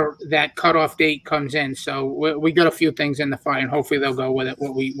before that cutoff date comes in. So we got a few things in the fire, and hopefully they'll go with it.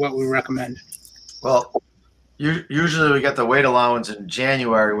 What we recommend. Well, usually we get the weight allowance in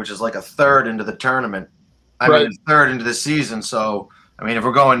January, which is like a third into the tournament. I mean, a third into the season. So, I mean, if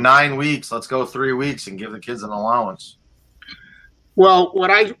we're going 9 weeks, let's go 3 weeks and give the kids an allowance. Well, what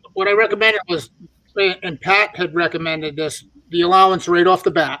I recommended was, and Pat had recommended this, the allowance right off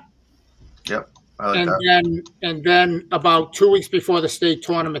the bat. Yep. I like that. And then about 2 weeks before the state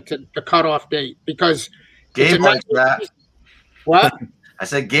tournament, the cutoff date, because Gabe likes that. What? I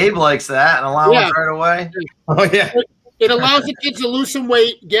said Gabe likes that, an allowance right away. Oh, yeah. It allows the kids to lose some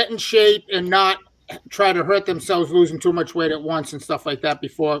weight, get in shape, and not try to hurt themselves losing too much weight at once and stuff like that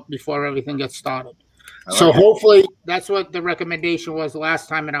before everything gets started. So hopefully that's what the recommendation was last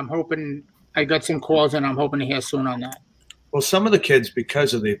time, and I'm hoping I got some calls, and I'm hoping to hear soon on that. Well, some of the kids,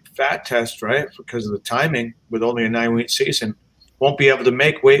 because of the fat test, right, because of the timing with only a 9-week season, won't be able to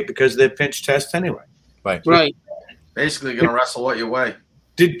make weight because of their pinch test anyway. Right. Basically going to wrestle what you weigh.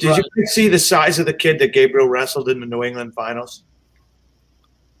 Did you see the size of the kid that Gabriel wrestled in the New England finals?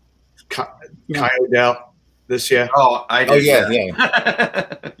 Kyle Dell this year. Oh, I did. Oh,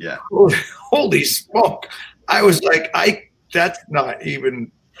 yeah. Yeah. Holy smoke. I was like, that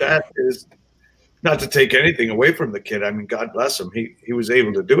is not to take anything away from the kid. I mean, God bless him. He was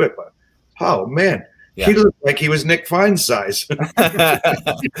able to do it, but oh man, he looked like he was Nick Fine's size.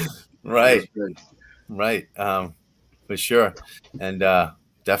 Right. For sure. And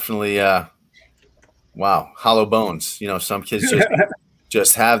definitely wow, hollow bones. You know, some kids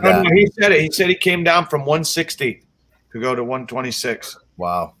just have that. He said it. He said he came down from 160 to go to 126.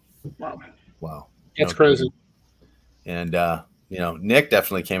 Wow. That's crazy. And you know, Nick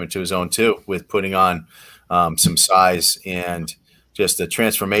definitely came into his own too with putting on some size, and just the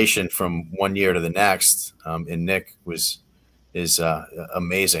transformation from one year to the next. And Nick is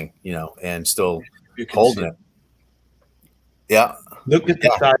amazing, you know, and still holding it. Yeah. Look at the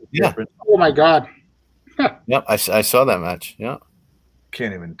size difference. Oh my God. Yep, I saw that match. Yeah.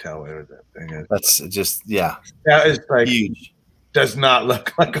 Can't even tell where that thing is. That's just that is like huge. Does not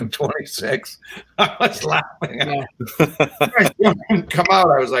look like I'm 26. I was laughing. When I saw him come out,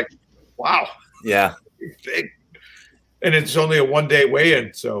 I was like, wow. Yeah. Big. And it's only a 1-day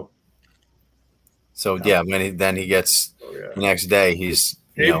weigh-in, so yeah, when he gets the next day, he's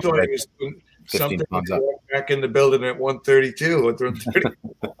he was 15 pounds up. Back in the building at 132 or 130.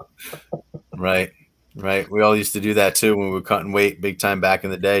 Right. We all used to do that too when we were cutting weight big time back in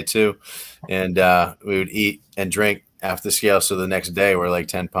the day too. And we would eat and drink after the scale. So the next day we're like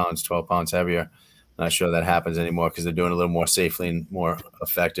 10 pounds, 12 pounds heavier. Not sure that happens anymore because they're doing it a little more safely and more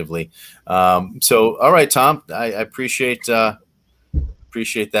effectively. So, all right, Tom, I appreciate that.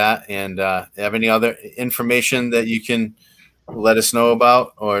 And have any other information that you can let us know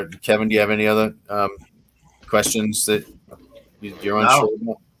about? Or Kevin, do you have any other questions that you're unsure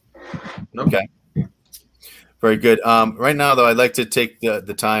about? Nope. Okay. Very good. Right now, though, I'd like to take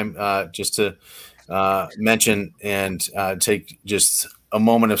the time just to mention and take just a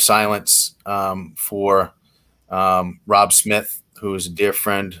moment of silence for Rob Smith, who is a dear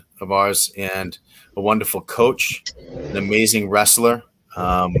friend of ours and a wonderful coach, an amazing wrestler,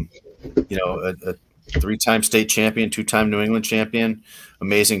 you know, a three-time state champion, two-time New England champion,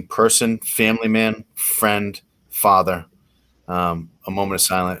 amazing person, family man, friend, father. A moment of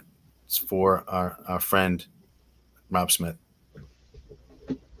silence for our friend, Rob Smith.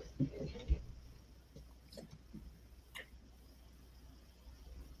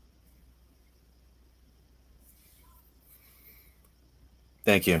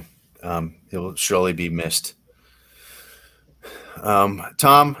 Thank you. He'll surely be missed.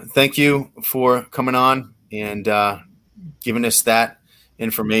 Tom, thank you for coming on and giving us that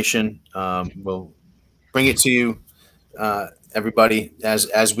information. We'll bring it to you, everybody,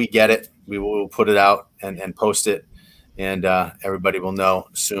 as we get it. We will put it out and post it, and everybody will know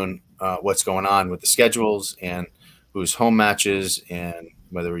soon what's going on with the schedules and who's home matches and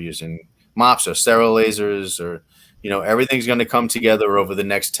whether we're using mops or sterile lasers or, you know, everything's going to come together over the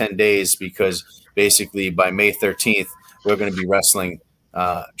next 10 days because basically by May 13th, we're going to be wrestling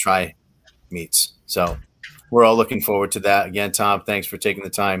tri meets. So we're all looking forward to that. Again, Tom, thanks for taking the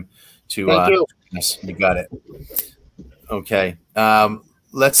time to Thank you. yes, you got it. Okay.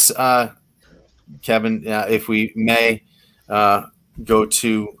 Let's Kevin, if we may go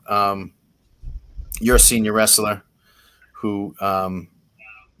to your senior wrestler who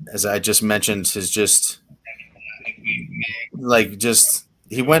as I just mentioned has just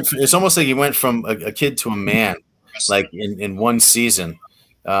it's almost like he went from a kid to a man, like in one season.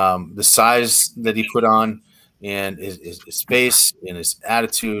 The size that he put on and his face and his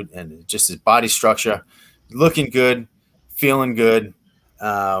attitude and just his body structure, looking good, feeling good.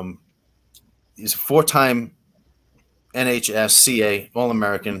 He's a 4-time NHSCA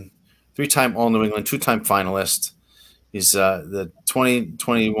All-American, 3-time All-New England, 2-time finalist. He's the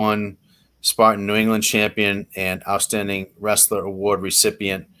 2021 Spartan New England champion and Outstanding Wrestler Award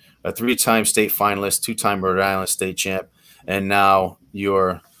recipient, a 3-time state finalist, 2-time Rhode Island state champ, and now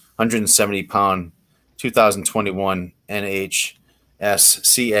your 170-pound 2021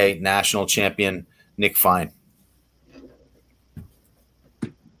 NHSCA national champion, Nick Fine.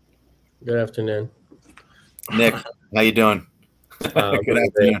 Good afternoon. Nick, how you doing? Good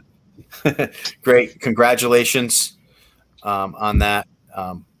afternoon. Great. Congratulations on that.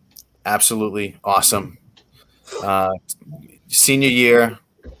 Absolutely awesome. Senior year,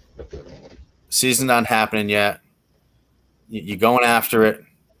 season's not happening yet. You're going after it,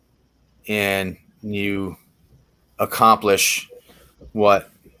 and you accomplish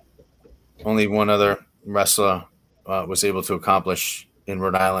what only one other wrestler was able to accomplish in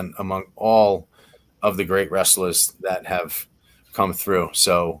Rhode Island among all of the great wrestlers that have come through.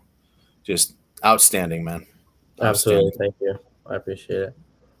 So just outstanding, man. Absolutely. Thank you. I appreciate it.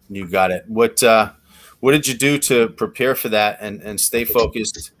 You got it. What did you do to prepare for that and stay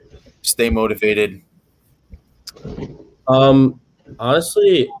focused, stay motivated?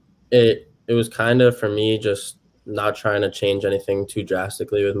 Honestly, it was kind of for me just not trying to change anything too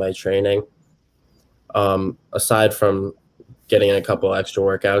drastically with my training. Aside from getting in a couple extra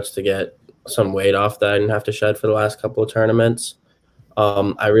workouts to get some weight off that I didn't have to shed for the last couple of tournaments,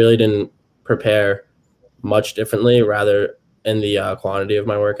 I really didn't prepare much differently, rather in the quantity of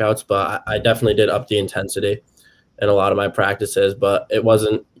my workouts, but I definitely did up the intensity in a lot of my practices, but it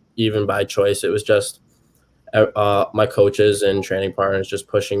wasn't even by choice. It was just my coaches and training partners just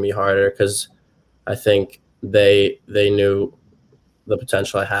pushing me harder because I think they knew the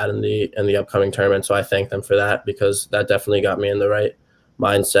potential I had in the upcoming tournament. So I thank them for that because that definitely got me in the right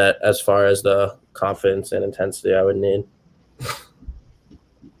mindset as far as the confidence and intensity I would need.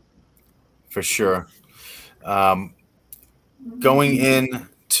 For sure. Going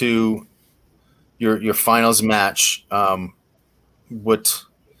into your finals match, what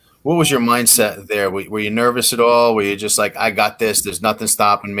was your mindset there? Were you nervous at all? Were you just like, I got this, there's nothing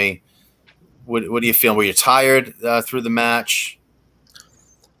stopping me? What do you feel? Were you tired through the match?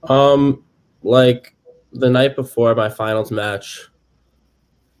 Like the night before my finals match,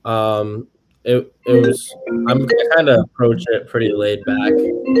 it was, I'm kind of approach it pretty laid back.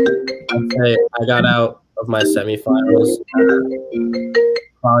 I got out of my semifinals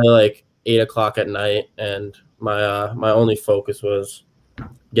probably like 8 o'clock at night, and my only focus was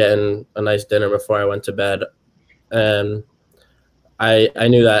getting a nice dinner before I went to bed. And I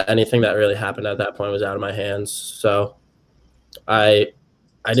knew that anything that really happened at that point was out of my hands. So I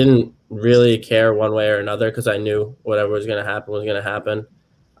didn't really care one way or another because I knew whatever was going to happen was going to happen.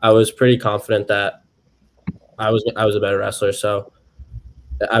 I was pretty confident that I was a better wrestler, so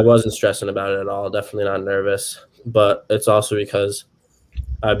I wasn't stressing about it at all. Definitely not nervous, but it's also because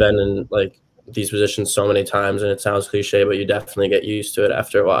I've been in like these positions so many times, and it sounds cliche, but you definitely get used to it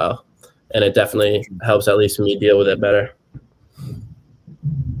after a while, and it definitely helps at least me deal with it better.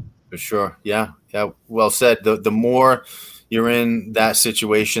 For sure. Yeah. Well said. The more you're in that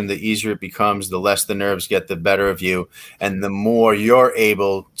situation, the easier it becomes, the less the nerves get the better of you, and the more you're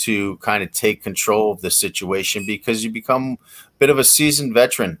able to kind of take control of the situation because you become a bit of a seasoned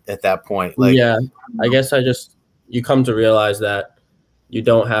veteran at that point. Like, yeah, I guess you come to realize that you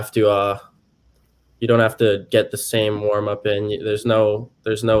don't have to get the same warm up in. There's no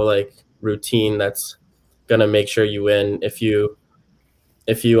like routine that's gonna make sure you win. If you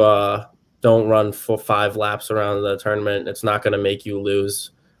don't run for 5 laps around the tournament, it's not going to make you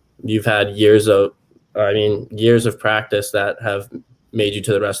lose. You've had years of practice that have made you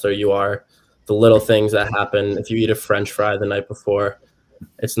to the wrestler you are. The little things that happen, if you eat a French fry the night before,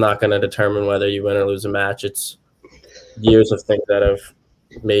 it's not going to determine whether you win or lose a match. It's years of things that have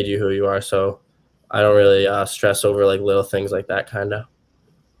made you who you are. So I don't really stress over like little things like that kind of.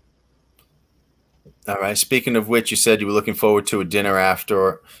 All right. Speaking of which, you said you were looking forward to a dinner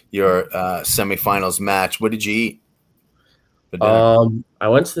after your semifinals match. What did you eat? I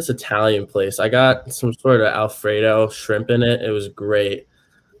went to this Italian place. I got some sort of Alfredo shrimp in it. It was great.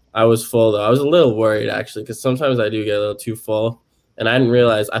 I was full though. I was a little worried actually because sometimes I do get a little too full, and I didn't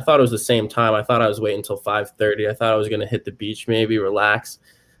realize. I thought it was the same time. I thought I was waiting until 5:30. I thought I was going to hit the beach, maybe relax.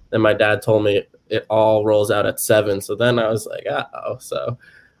 Then my dad told me it all rolls out at 7. So then I was like, so.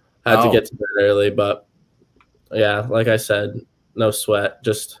 I had to get to bed early, but yeah, like I said, no sweat.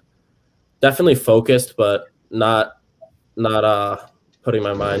 Just definitely focused, but not putting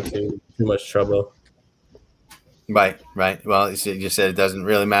my mind to too much trouble. Right. Well, you said it doesn't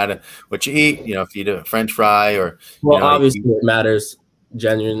really matter what you eat. You know, if you eat a French fry or obviously it matters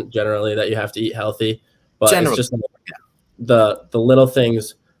generally that you have to eat healthy, but it's just the little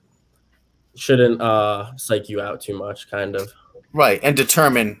things shouldn't psych you out too much, kind of. Right, and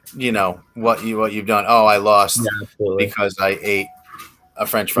determine, what you've done. Oh, I lost because I ate a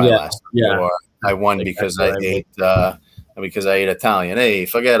French fry last night, or I won because I ate Italian. Hey,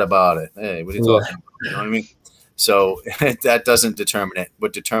 forget about it. Hey, what are you talking about? You know what I mean? So that doesn't determine it.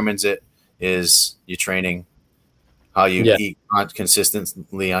 What determines it is your training, how you eat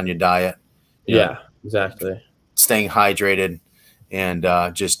consistently on your diet. Exactly. Staying hydrated. And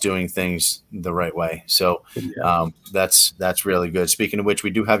just doing things the right way. So that's really good. Speaking of which, we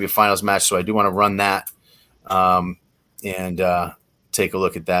do have your finals match, so I do want to run that and take a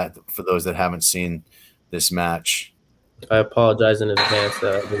look at that for those that haven't seen this match. I apologize in advance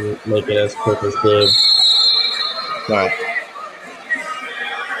that I didn't make it as quick as good. All right.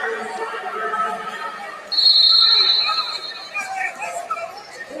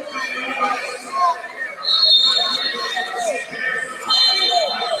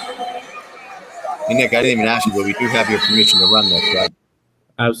 Hey, Nick, I didn't even ask you, but we do have your permission to run this, right?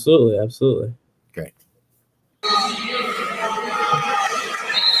 Absolutely. Great.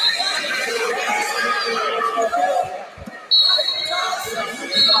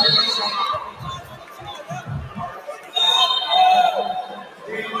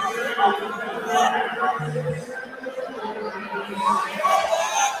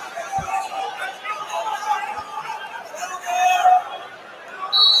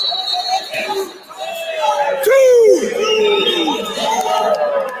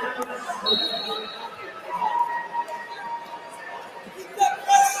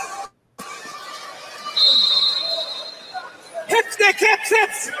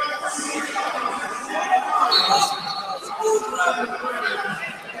 Hips.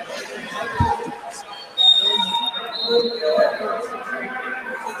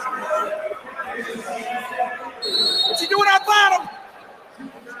 What you doing out bottom?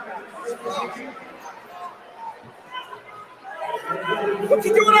 What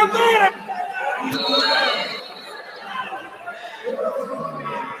you doing out bottom?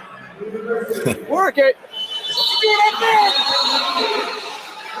 Work it. What you doing out there?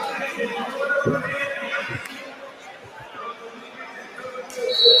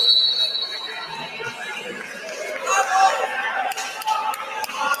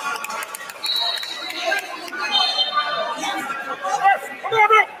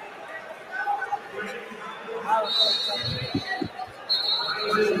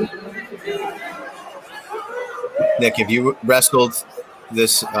 Nick, have you wrestled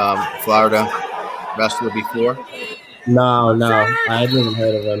this Florida wrestler before? No, I hadn't even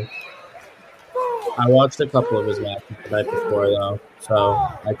heard of him. I watched a couple of his matches the night before, though, so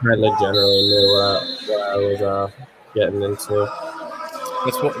I kind of generally knew what I was getting into.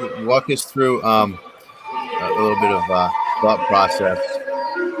 Let's walk us through a little bit of thought process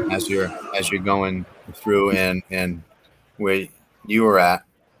as you're going through and where you were at.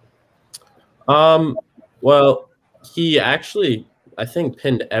 Well, he actually, I think,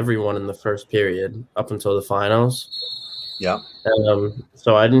 pinned everyone in the first period up until the finals. Yeah.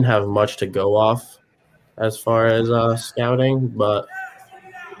 So I didn't have much to go off as far as scouting, but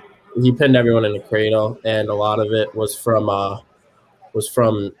he pinned everyone in the cradle, and a lot of it was from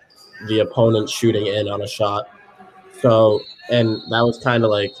the opponent shooting in on a shot. So, and that was kind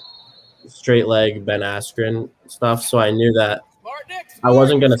of like straight leg Ben Askren stuff. So I knew that I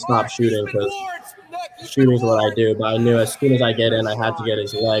wasn't going to stop shooting because shooting is what I do. But I knew as soon as I get in, I had to get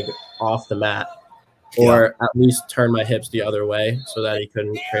his leg off the mat or at least turn my hips the other way so that he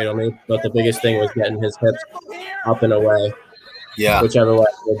couldn't cradle me. But the biggest thing was getting his hips up and away. Yeah. Whichever way.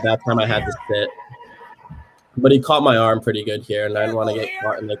 That time I had to sit. But he caught my arm pretty good here, and I didn't want to get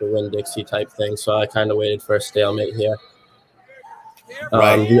caught in like a Winn-Dixie type thing, so I kind of waited for a stalemate here.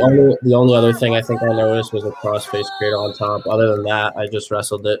 Right. The only other thing I think I noticed was a cross-face cradle on top. Other than that, I just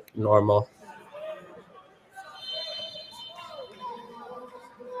wrestled it normal.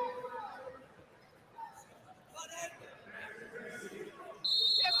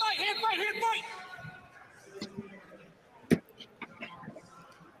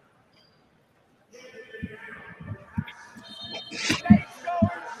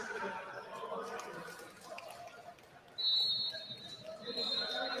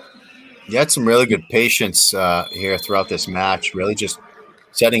 You had some really good patience here throughout this match, really just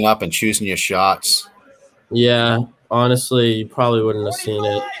setting up and choosing your shots. Yeah, honestly, you probably wouldn't have seen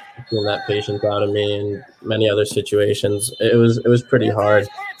that patience out of me in many other situations. It was pretty hard,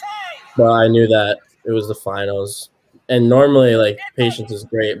 but I knew that it was the finals. And normally, like, patience is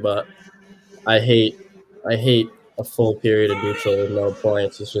great, but I hate a full period of neutral with no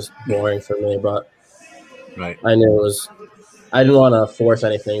points. It's just boring for me, but right. I knew I didn't want to force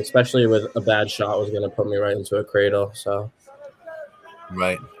anything, especially with a bad shot was going to put me right into a cradle. So,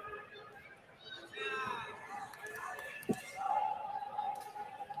 right.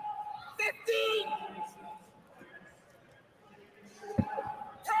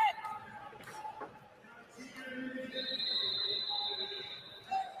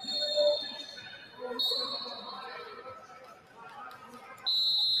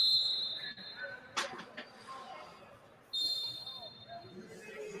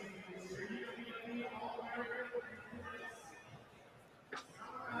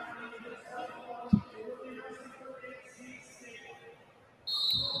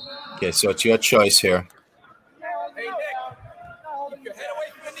 Okay, so it's your choice here.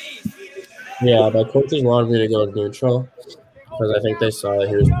 Yeah, my coaches wanted me to go neutral because I think they saw that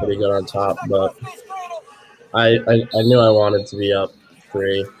he was pretty good on top, but I knew I wanted to be up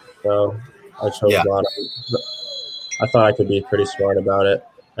 3, so I chose bottom. I thought I could be pretty smart about it,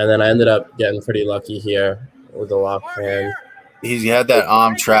 and then I ended up getting pretty lucky here with the lock hand. He had that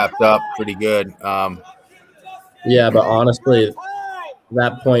arm trapped up pretty good. Yeah, but honestly,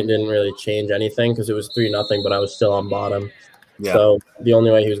 that point didn't really change anything because it was 3-0, but I was still on bottom. Yeah. So the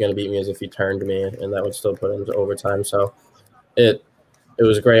only way he was going to beat me is if he turned me, and that would still put him to overtime. So it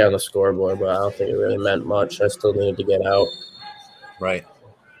was great on the scoreboard, but I don't think it really meant much. I still needed to get out. Right.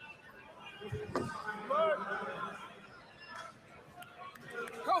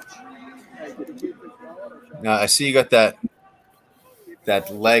 Now I see you got that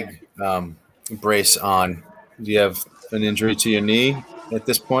leg brace on. Do you have an injury to your knee at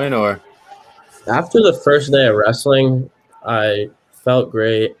this point, or? After the first day of wrestling, I felt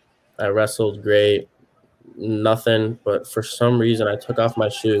great. I wrestled great. Nothing, but for some reason I took off my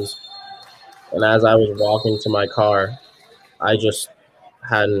shoes, and as I was walking to my car, I just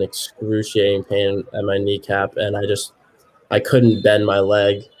had an excruciating pain at my kneecap, and I couldn't bend my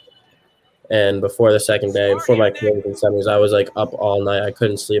leg. And before the second day, before my closing semis, I was like up all night. I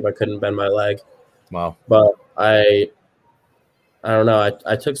couldn't sleep. I couldn't bend my leg. Wow. But I don't know.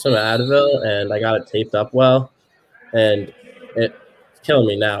 I took some Advil and I got it taped up well, and it's killing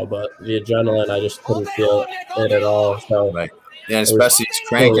me now. But the adrenaline, I just couldn't feel it at all. So right. Yeah, especially it's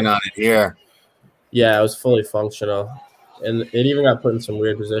cranking on it here. Yeah, it was fully functional, and it even got put in some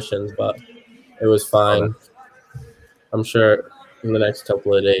weird positions, but it was fine. I'm sure in the next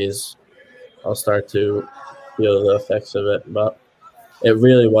couple of days I'll start to feel the effects of it, but it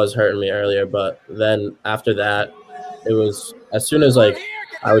really was hurting me earlier. But then after that, it was as soon as like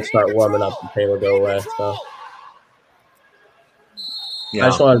I would start warming up, the pain would go away. So I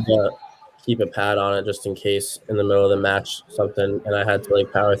just wanted to keep a pad on it just in case in the middle of the match something, and I had to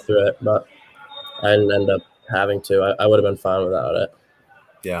like power through it, but I didn't end up having to. I would have been fine without it.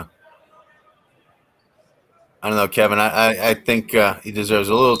 Yeah. I don't know, Kevin. I think he deserves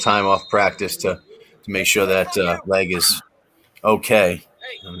a little time off practice to make sure that leg is okay.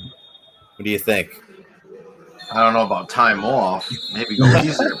 What do you think? I don't know about time off. Maybe go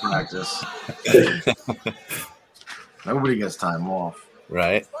easy at practice. Nobody gets time off.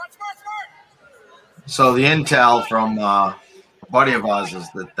 Right. So the intel from a buddy of ours is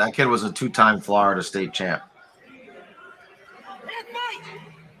that kid was a 2-time Florida state champ.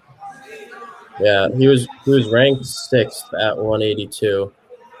 Yeah, he was ranked 6th at 182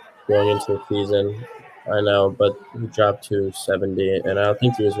 going into the season. I know, but he dropped to 70, and I don't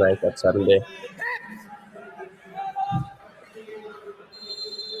think he was ranked at 70.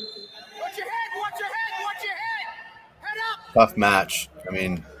 Tough match. I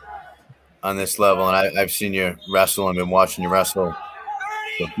mean, on this level, and I've seen you wrestle and been watching you wrestle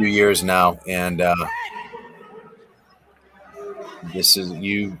for a few years now, and this is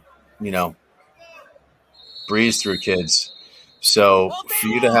you know, breeze through kids. So for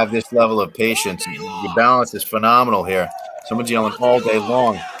you to have this level of patience, your balance is phenomenal here. Someone's yelling all day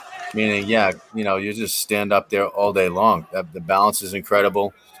long, meaning, yeah, you know, you just stand up there all day long. The balance is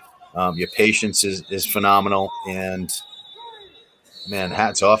incredible. Your patience is phenomenal, and man,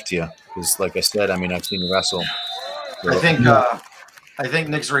 hats off to you. Because, like I said, I mean, I've seen you wrestle. I think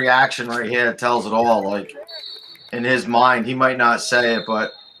Nick's reaction right here tells it all. Like, in his mind, he might not say it,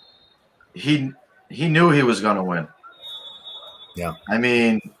 but he knew he was going to win. Yeah. I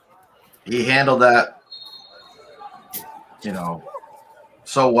mean, he handled that, you know,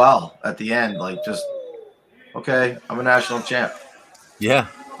 so well at the end. Like, just, okay, I'm a national champ. Yeah.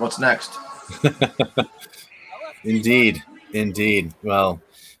 What's next? Indeed. Well,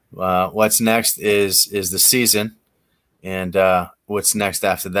 what's next is the season, and what's next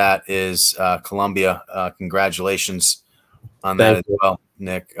after that is Columbia. Congratulations on that as well,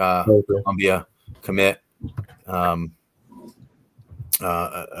 Nick. Columbia commit.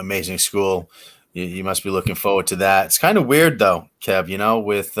 Amazing school. You must be looking forward to that. It's kind of weird though, Kev, you know,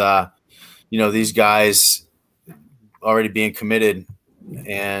 with you know, these guys already being committed,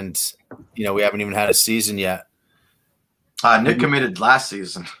 and you know, we haven't even had a season yet. Nick committed last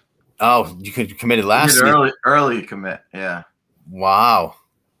season. Oh, you committed last season. Early commit. Yeah. Wow.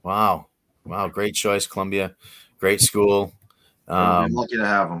 Great choice, Columbia. Great school. I'm lucky to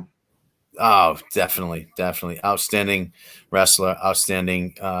have him. Oh, definitely. Outstanding wrestler,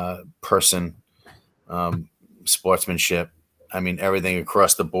 outstanding person, sportsmanship. I mean, everything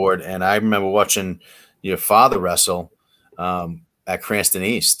across the board. And I remember watching your father wrestle at Cranston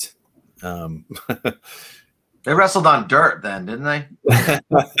East. They wrestled on dirt then, didn't they?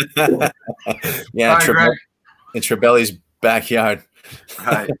 Yeah, in Trebelli's backyard.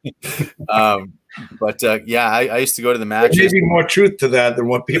 Right. But yeah, I used to go to the matches. There's maybe more truth to that than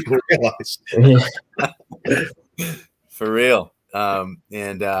what people realize. For real.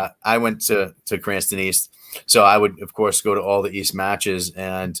 And I went to Cranston East, so I would of course go to all the East matches,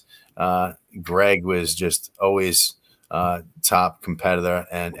 and Greg was just always top competitor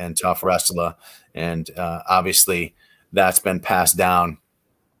and tough wrestler, and obviously that's been passed down,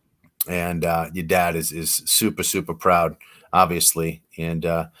 and your dad is super proud, obviously, and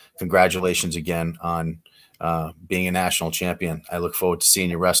congratulations again on being a national champion. I look forward to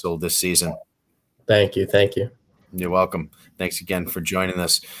seeing you wrestle this season. Thank you. You're welcome. Thanks again for joining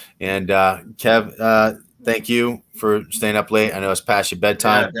us. And Kev, thank you for staying up late. I know it's past your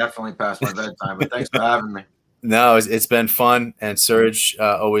bedtime. Yeah, definitely past my bedtime, but thanks for having me. No, it's been fun. And Serge,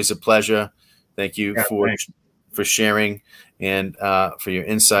 always a pleasure. Thank you for sharing and for your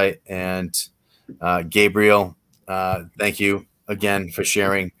insight. And Gabriel, thank you again for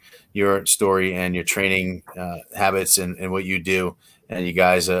sharing your story and your training habits and what you do. And you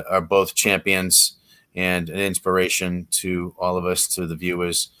guys are both champions and an inspiration to all of us, to the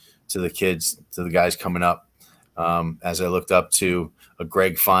viewers, to the kids, to the guys coming up. As I looked up to a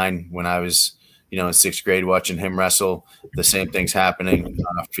Greg Fine when I was, in 6th grade, watching him wrestle, the same thing's happening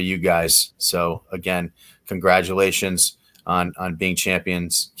for you guys. So again, congratulations on being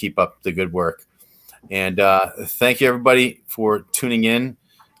champions. Keep up the good work. And thank you everybody for tuning in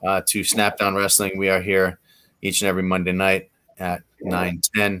to Snapdown Wrestling. We are here each and every Monday night at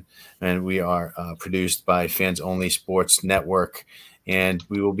 9:10, and we are produced by Fans Only Sports Network, and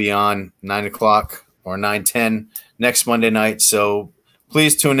we will be on 9 o'clock or 9:10 next Monday night. So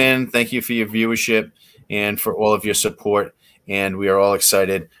please tune in. Thank you for your viewership and for all of your support. And we are all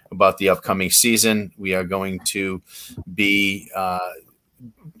excited about the upcoming season. We are going to be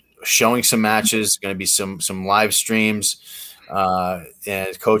showing some matches. Going to be some live streams.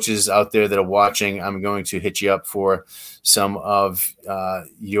 And coaches out there that are watching, I'm going to hit you up for some of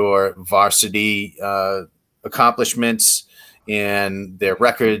your varsity accomplishments and their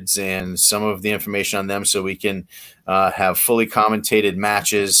records and some of the information on them, so we can have fully commentated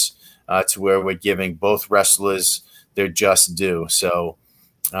matches to where we're giving both wrestlers their just due. So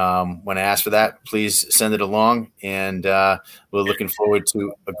when I ask for that, please send it along, and we're looking forward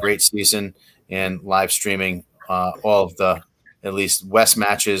to a great season and live streaming all of the at least West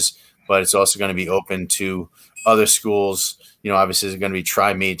matches, but it's also going to be open to other schools. You know, obviously there's going to be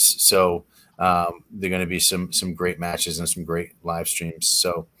tri-meets, so there are going to be some great matches and some great live streams.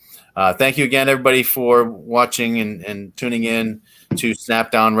 So thank you again, everybody, for watching and tuning in to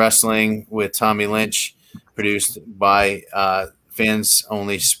Snapdown Wrestling with Tommy Lynch, produced by Fans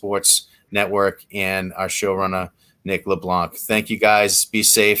Only Sports Network and our showrunner, Nick LeBlanc. Thank you, guys. Be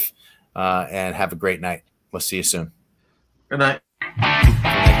safe and have a great night. We'll see you soon. Good night.